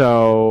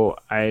 So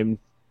I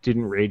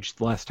didn't rage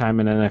the last time,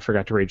 and then I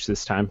forgot to rage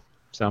this time.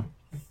 So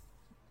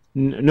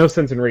no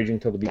sense in raging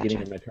until the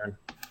beginning of my turn.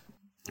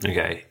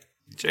 Okay.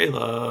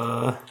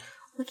 Jayla.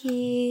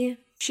 Okay.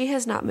 She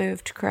has not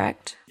moved,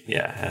 correct?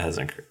 Yeah, it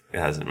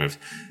hasn't moved.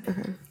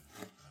 Okay.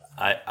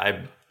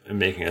 I'm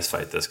making us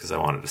fight this because I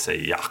wanted to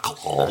say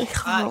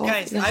Yawklaw.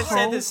 Guys, I've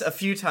said this a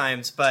few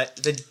times, but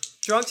the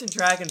Drunks and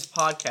Dragons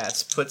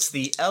podcast puts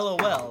the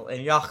LOL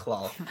in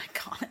Yawklaw. Oh my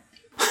god.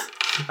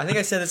 I think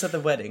I said this at the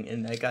wedding,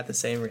 and I got the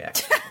same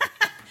reaction.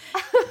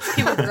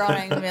 People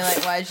groaning and being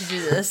like, why did you do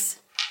this?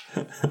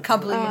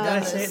 Can't believe you done Did I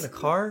this. say it in the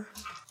car?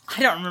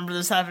 I don't remember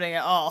this happening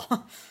at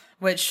all.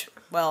 Which,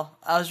 Well,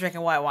 I was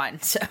drinking white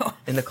wine, so.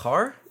 In the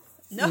car?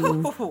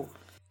 No.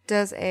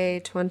 Does a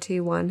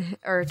 21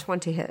 or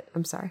 20 hit?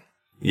 I'm sorry.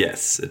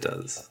 Yes, it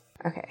does.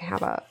 Okay, how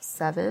about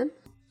 7?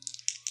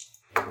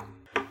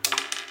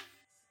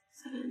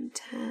 7,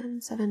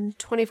 10, 7,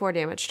 24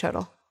 damage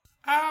total.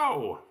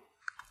 Ow!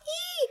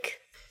 Eek!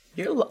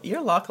 Your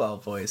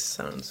Locklaw voice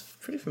sounds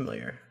pretty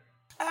familiar.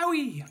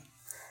 Owie!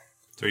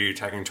 So are you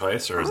attacking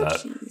twice, or is Oh, that...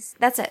 jeez.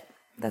 That's it.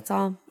 That's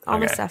all my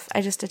Okay. stuff.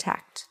 I just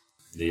attacked.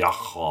 The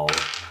Yachal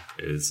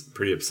is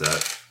pretty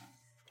upset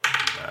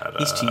that...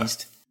 He's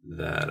cheesed.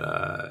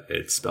 That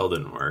its spell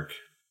didn't work,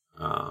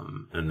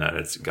 and that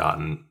it's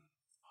gotten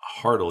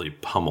heartily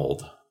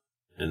pummeled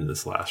in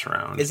this last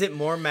round. Is it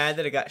more mad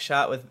that it got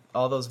shot with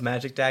all those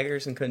magic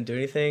daggers and couldn't do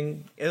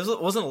anything? It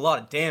wasn't a lot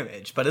of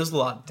damage, but it was a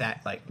lot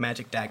of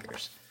magic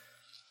daggers.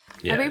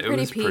 Yeah, I'd be it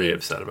was pretty pretty peeved.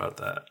 upset about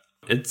that.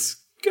 It's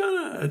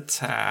gonna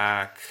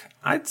attack,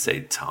 I'd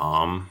say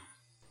Tom.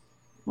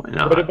 Why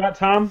not? What about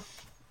Tom?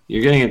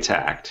 You're getting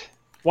attacked.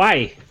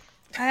 Why?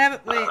 I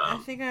have wait. I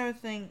think I have a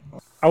thing.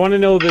 I want to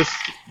know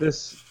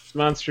this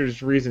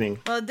monster's reasoning.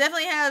 Well, it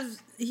definitely has.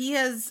 He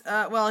has.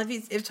 Well,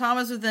 if Tom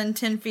is within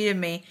 10 feet of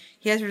me,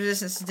 he has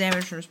resistance to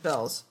damage from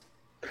spells.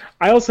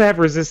 I also have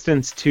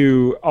resistance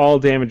to all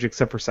damage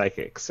except for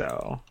psychic,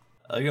 so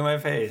Look at my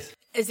face.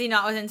 Is he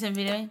not within 10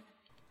 feet of me?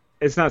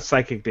 it's not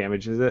psychic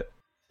damage, is it?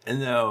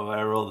 No,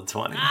 I rolled a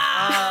 20. Look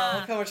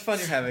how much fun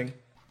you're having.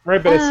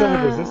 Right, but I still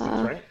have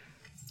resistance, right?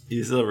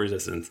 You still have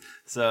resistance.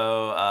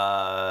 So,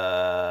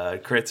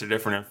 crits are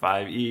different at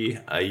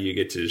 5e. You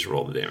get to just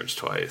roll the damage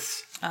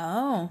twice.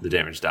 Oh. The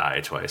damage die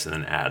twice, and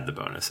then add the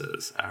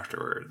bonuses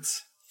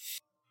afterwards.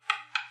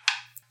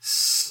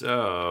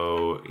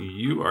 So,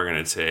 you are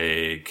going to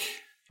take...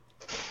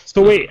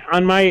 So wait,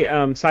 on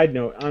my side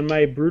note, on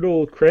my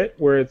brutal crit,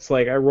 where it's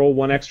like I roll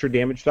 1 extra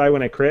damage die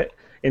when I crit,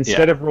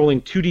 instead of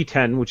rolling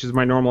 2d10, which is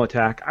my normal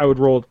attack, I would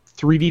roll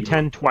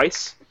 3d10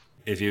 twice.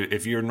 If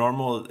your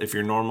normal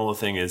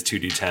thing is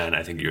 2d10,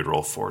 I think you would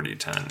roll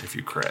 4d10 if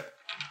you crit.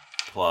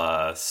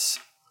 Plus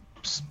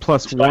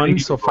 1,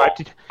 so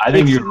 5d10. I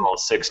think you would roll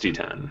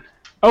 6d10.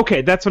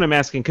 Okay, that's what I'm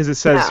asking, because it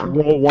says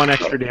roll 1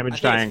 extra damage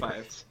die.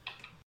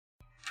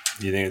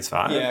 You think it's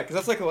 5? Yeah, because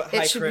that's like what It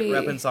high should crit be-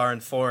 weapons are in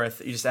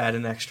 4th. You just add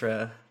an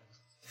extra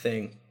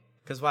thing.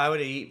 Because why would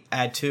he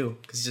add 2?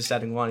 Because he's just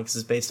adding 1, because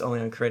it's based only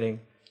on critting.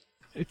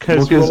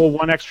 Because roll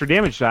 1 extra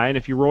damage die, and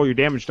if you roll your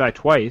damage die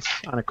twice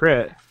on a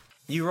crit...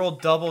 You roll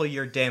double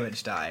your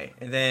damage die,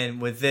 and then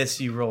with this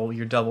you roll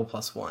your double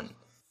plus 1.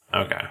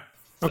 Okay.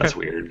 That's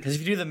weird. Because if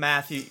you do the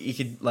math, you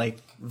could like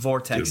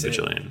vortex Do a it.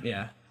 bajillion.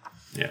 Yeah.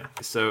 Yeah.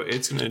 So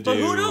it's gonna do. But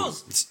who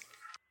knows?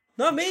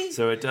 Not me.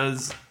 So it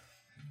does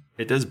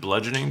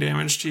bludgeoning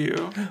damage to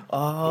you.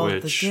 Oh,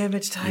 which the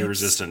damage types. you're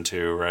resistant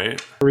to, right?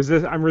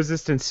 I'm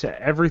resistant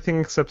to everything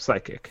except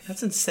psychic.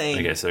 That's insane.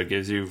 Okay, so it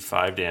gives you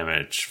 5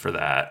 damage for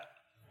that,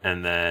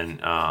 and then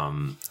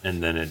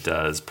it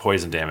does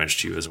poison damage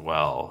to you as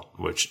well,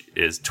 which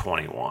is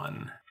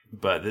 21.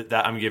 But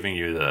that I'm giving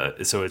you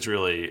so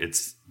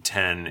it's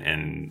 10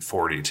 and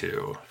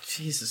 42.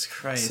 Jesus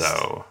Christ.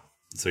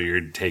 So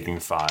you're taking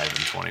 5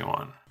 and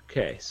 21.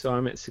 Okay, so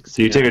I'm at 69.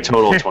 So you take a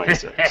total of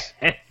 26.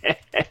 Take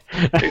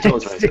a total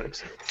of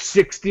 26.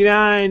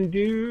 69,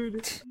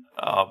 dude.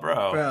 Oh,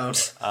 bro.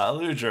 Gross.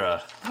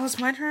 Ludra. Oh, it's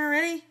my turn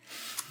already?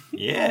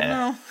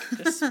 Yeah. Oh,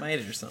 Just smite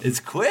it or something. It's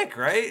quick,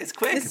 right? It's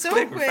quick. It's It's so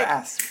quick. quick. We're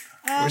fast.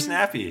 We're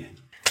snappy.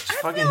 Just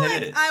fucking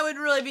hit it. I would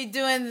really be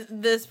doing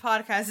this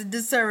podcast a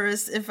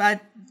disservice if I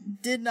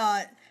did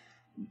not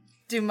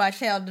do my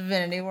channel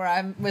divinity where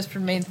I whisper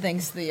mean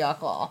things to the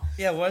Yocklaw.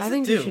 Yeah, what does I it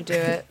think do? you should do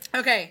it.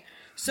 Okay,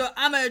 so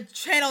I'm a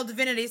channel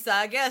divinity, so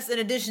I guess in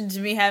addition to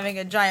me having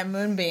a giant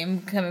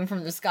moonbeam coming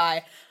from the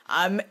sky,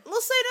 let's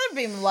say another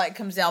beam of light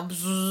comes down.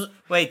 Bzzz.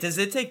 Wait, does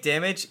it take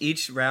damage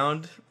each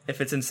round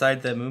if it's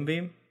inside the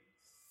moonbeam?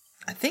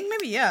 I think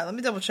maybe, yeah. Let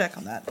me double check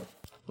on that.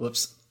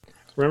 Whoops.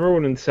 Remember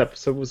when this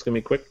episode was going to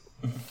be quick?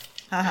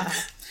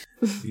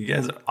 You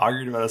guys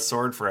argued about a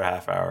sword for a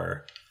half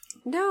hour.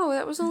 No,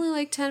 that was only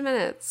like 10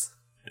 minutes.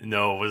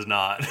 No, it was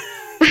not.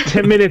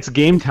 10 minutes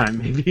game time,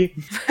 maybe.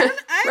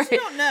 I actually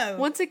don't know.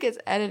 Once it gets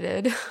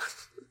edited.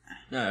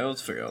 No, we'll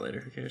figure it out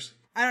later. Who cares?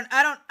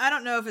 I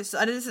don't know if it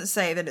doesn't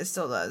say that it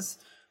still does.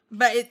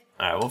 But it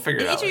All right, we'll figure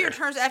it in out each of your later.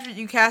 turns after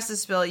you cast the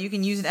spell, you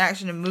can use an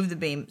action to move the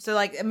beam. So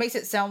like it makes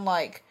it sound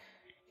like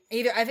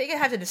either I think I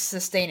have to just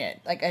sustain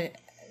it.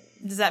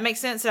 Does that make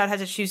sense? That I'd have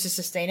to choose to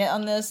sustain it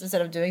on this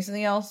instead of doing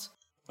something else?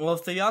 Well,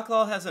 if the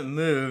Yocklaw hasn't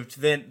moved,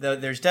 then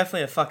there's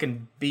definitely a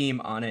fucking beam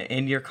on it,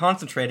 and you're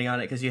concentrating on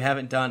it because you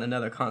haven't done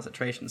another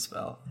concentration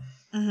spell.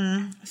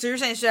 Mm-hmm. So you're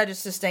saying should I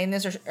just sustain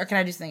this, or can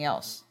I do something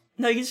else?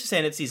 No, you can just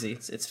saying it's easy.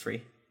 It's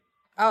free.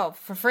 Oh,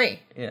 for free.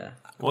 Yeah.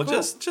 Well, Cool.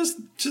 just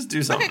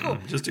do something. Okay, cool.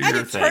 Just do I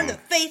your can turn thing. the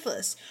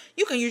faithless.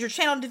 You can use your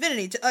channel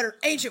divinity to utter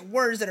ancient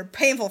words that are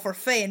painful for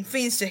Fae and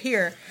fiends to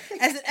hear.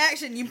 As an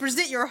action, you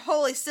present your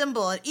holy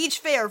symbol, and each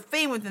Fae or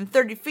fiend within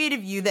 30 feet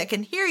of you that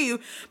can hear you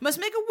must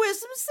make a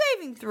wisdom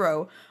saving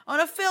throw. On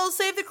a failed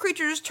save, the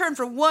creature is turned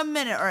for 1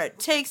 minute, or it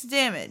takes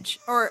damage,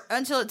 or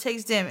until it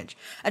takes damage.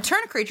 A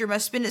turn creature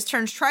must spend its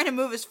turns trying to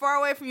move as far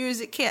away from you as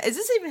it can. Is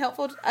this even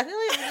helpful? I feel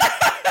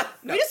like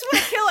we just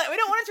want to kill it. We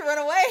don't want it to run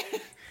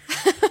away.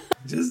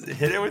 Just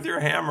hit it with your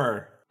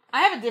hammer.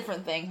 I have a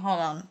different thing. Hold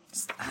on.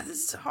 This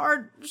is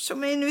hard. There's so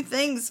many new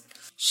things.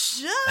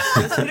 Shut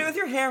up. Just hit it with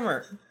your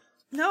hammer.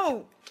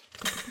 No.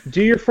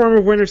 Do your form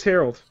of Winter's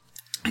Herald.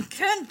 I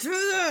can't do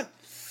that.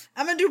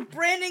 I'm gonna do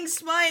Branding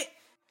Smite.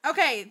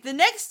 Okay, the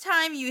next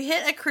time you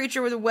hit a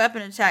creature with a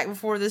weapon attack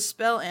before this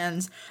spell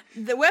ends,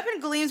 the weapon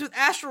gleams with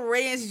astral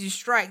radiance as you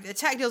strike. The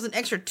attack deals an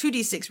extra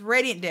 2d6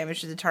 radiant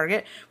damage to the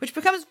target, which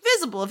becomes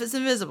visible if it's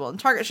invisible. And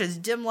the target sheds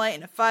dim light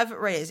in a 5-foot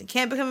radius. It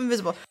can't become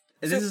invisible.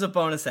 This is a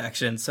bonus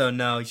action, so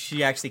no,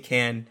 she actually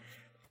can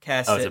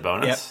cast it. Oh, it's a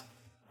bonus? Yep.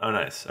 Oh,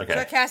 nice. Okay. So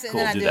I cast it and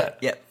cool, then I do do that.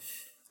 Yep.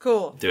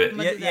 Cool. Do it. I'm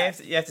gonna do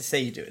that. You have to say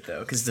you do it,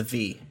 though, because it's a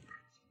V.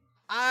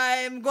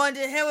 I'm going to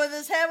hit with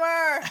this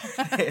hammer.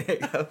 There you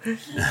go.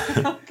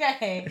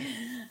 Okay.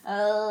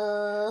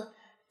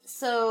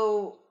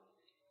 So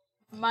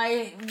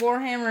my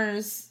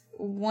Warhammer's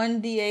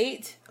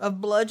 1d8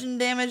 of bludgeon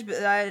damage,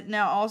 but I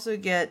now also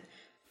get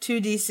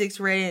 2d6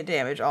 radiant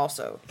damage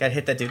also. Gotta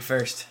hit that dude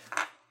first.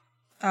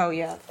 Oh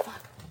yeah.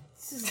 Fuck.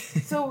 This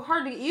is so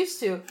hard to get used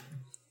to.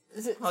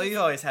 Well, you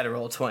always had to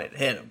roll 20 to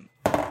hit him.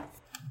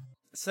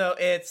 So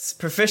it's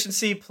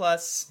proficiency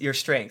plus your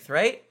strength,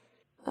 right?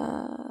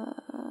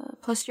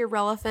 Plus your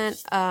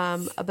relevant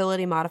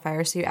ability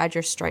modifier, so you add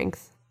your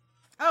strength.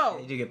 Oh.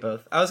 You do get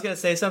both. I was gonna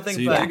say something, So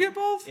you but do get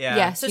both? Yeah.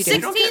 Yes, So you do.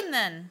 16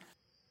 then.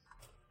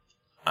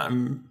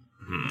 My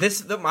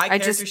I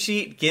character just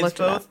sheet gives looked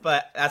it up. both,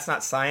 but that's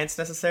not science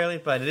necessarily.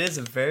 But it is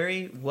a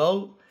very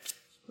well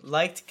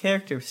liked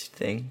character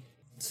thing.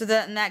 So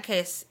that in that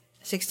case,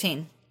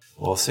 16.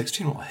 Well,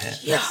 16 will hit.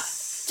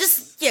 Yes.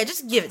 Just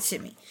give it to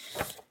me.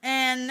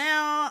 And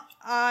now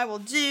I will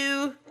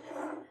do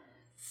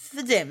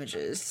the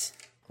damages.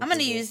 I'm going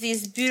to use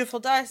these beautiful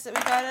dice that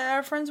we got at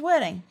our friend's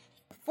wedding.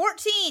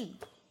 14.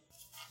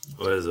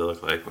 What does it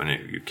look like when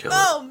you kill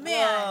Oh it?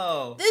 man,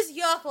 Whoa. this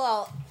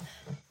Yochlal,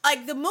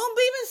 like the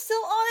moonbeam is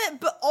still on it,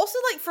 but also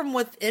like from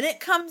within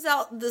it comes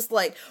out this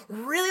like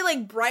really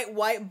like bright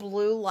white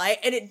blue light,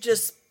 and it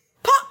just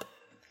pop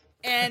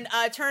and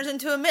turns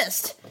into a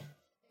mist.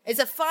 It's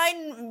a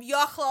fine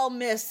Yochlal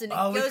mist, and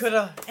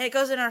it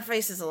goes in our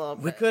faces a little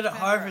bit. We could have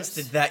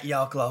harvested that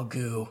Yochlal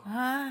goo.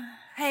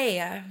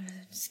 Hey, I'm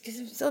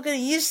still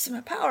getting used to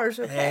my powers.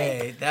 Okay.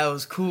 Hey, that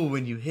was cool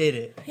when you hit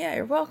it. Yeah,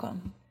 you're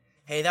welcome.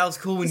 Hey, that was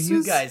cool when This you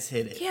was- guys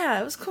hit it.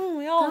 Yeah, it was cool when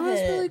we all That was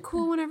hit. really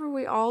cool whenever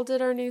we all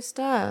did our new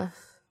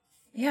stuff.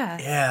 Yeah.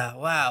 Yeah,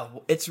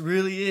 wow. It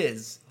really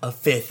is a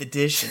 5th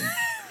edition.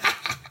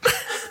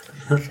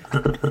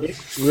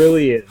 It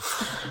really is.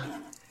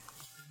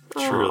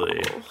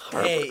 Truly.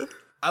 Hey,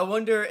 I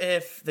wonder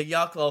if the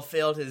Yochlal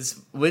failed his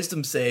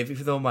wisdom save,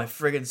 even though my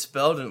friggin'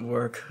 spell didn't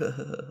work.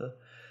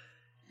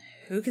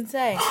 Who can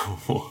say?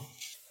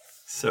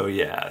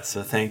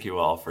 So thank you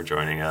all for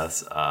joining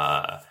us.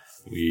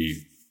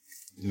 We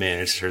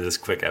managed to turn this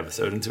quick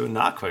episode into a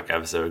not quick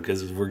episode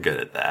because we're good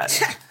at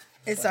that.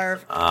 It's our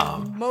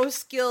most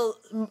skill,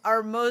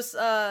 our most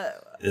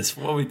It's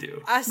what we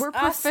do. We're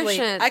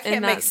proficient I can't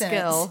in make that sense.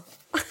 skill.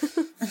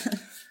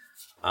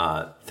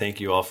 Thank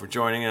you all for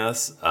joining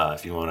us.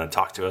 If you want to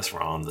talk to us,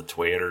 we're on the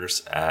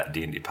Twitters at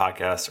D&D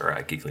Podcast or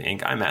at Geekly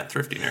Inc. I'm at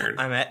Thrifty Nerd.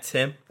 I'm at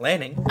Tim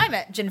Lanning. I'm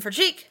at Jennifer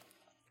Cheek.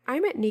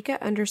 I'm at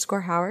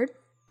Nika_Howard.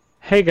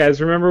 Hey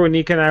guys, remember when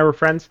Nika and I were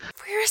friends?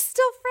 We're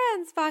still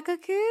friends,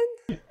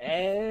 Baka-kun.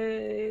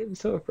 I'm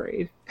so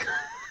afraid.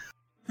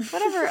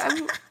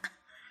 Whatever.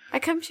 I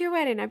come to your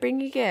wedding. I bring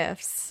you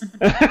gifts.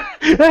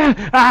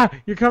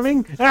 You're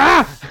coming?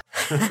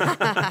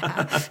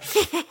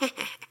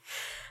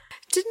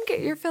 Didn't get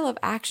your fill of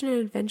action and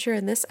adventure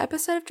in this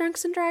episode of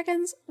Drunks and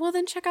Dragons? Well,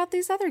 then check out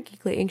these other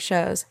Geekly Inc.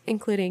 shows,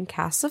 including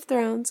Cast of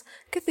Thrones,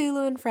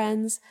 Cthulhu and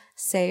Friends,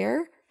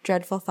 Sayer,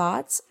 Dreadful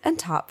Thoughts, and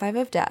Top 5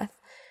 of Death.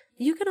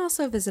 You can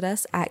also visit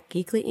us at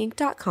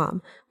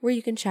geeklyinc.com, where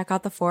you can check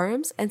out the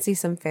forums and see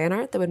some fan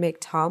art that would make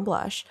Tom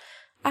blush.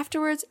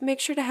 Afterwards,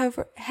 make sure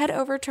to head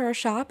over to our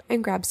shop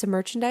and grab some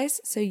merchandise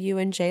so you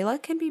and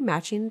Jayla can be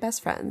matching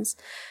best friends.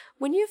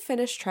 When you've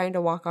finished trying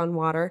to walk on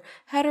water,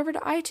 head over to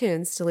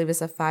iTunes to leave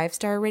us a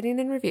 5-star rating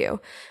and review.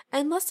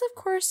 Unless, of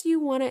course, you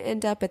want to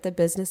end up at the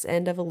business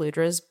end of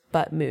Eludra's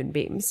butt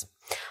moonbeams.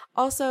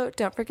 Also,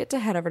 don't forget to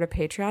head over to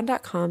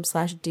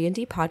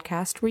patreon.com/D&D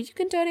podcast, where you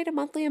can donate a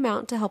monthly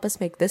amount to help us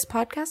make this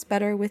podcast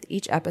better with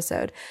each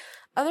episode.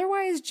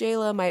 Otherwise,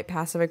 Jayla might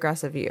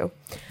passive-aggressive you.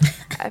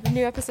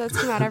 New episodes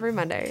come out every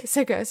Monday,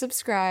 so go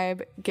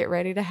subscribe, get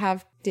ready to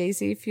have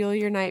Daisy fuel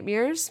your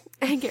nightmares,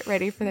 and get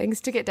ready for things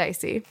to get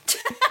dicey.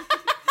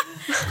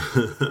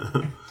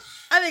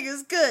 I think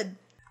it's good.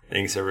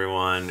 Thanks,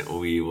 everyone.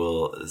 We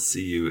will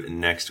see you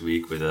next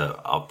week with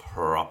a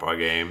proper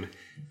game,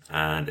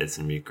 and it's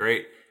going to be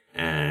great,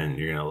 and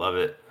you're going to love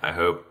it, I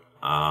hope.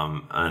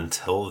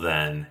 Until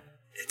then,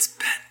 it's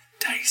been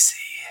dicey.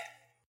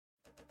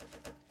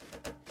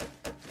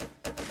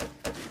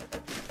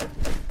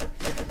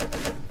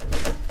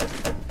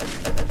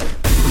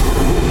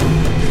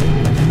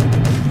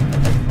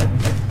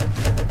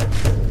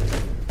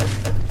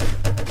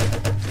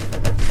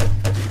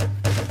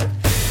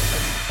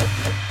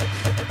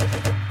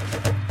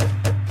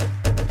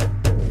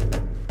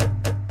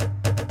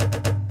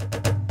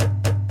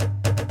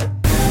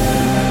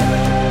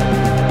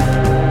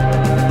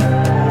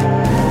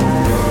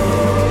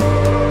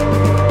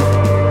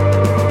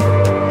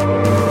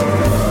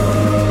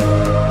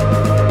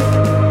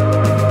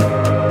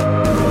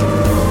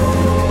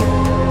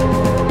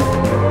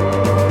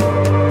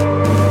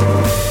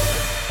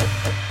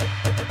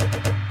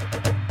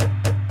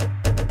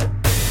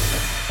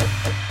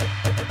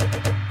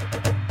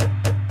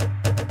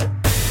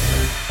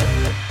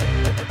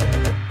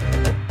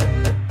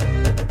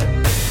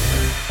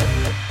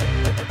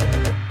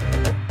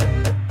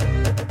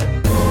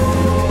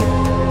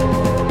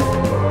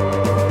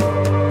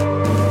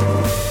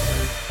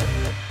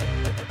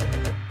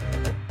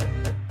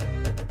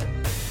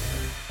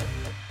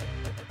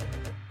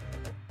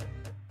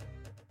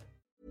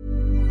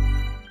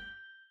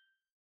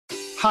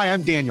 Hi,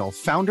 I'm Daniel,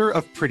 founder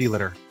of Pretty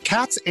Litter.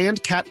 Cats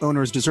and cat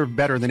owners deserve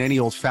better than any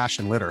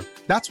old-fashioned litter.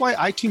 That's why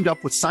I teamed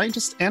up with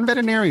scientists and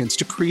veterinarians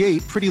to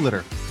create Pretty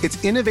Litter.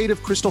 Its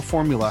innovative crystal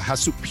formula has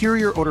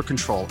superior odor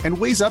control and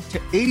weighs up to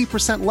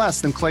 80% less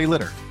than clay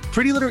litter.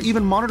 Pretty Litter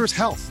even monitors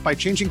health by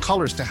changing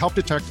colors to help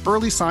detect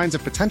early signs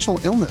of potential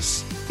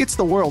illness. It's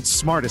the world's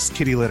smartest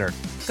kitty litter.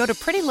 Go to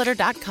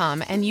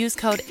prettylitter.com and use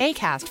code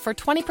ACAST for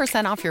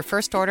 20% off your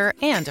first order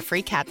and a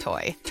free cat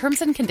toy.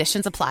 Terms and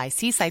conditions apply.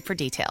 See site for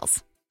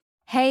details.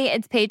 Hey,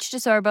 it's Paige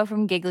DeSorbo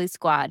from Giggly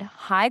Squad.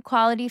 High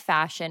quality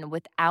fashion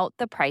without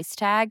the price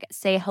tag.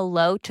 Say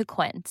hello to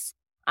Quince.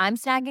 I'm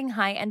snagging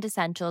high-end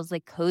essentials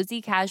like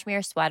cozy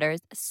cashmere sweaters,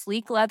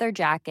 sleek leather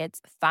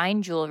jackets,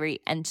 fine jewelry,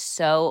 and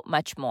so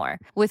much more.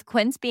 With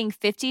Quince being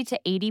 50 to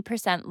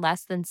 80%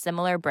 less than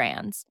similar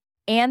brands.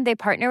 And they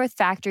partner with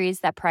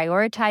factories that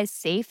prioritize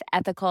safe,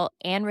 ethical,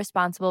 and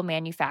responsible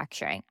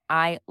manufacturing.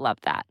 I love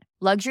that.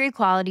 Luxury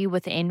quality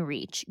within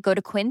reach. Go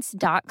to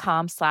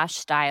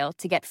quince.com/style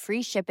to get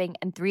free shipping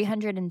and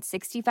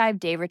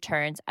 365-day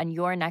returns on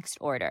your next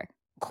order.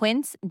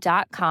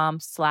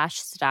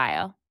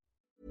 Quince.com/style.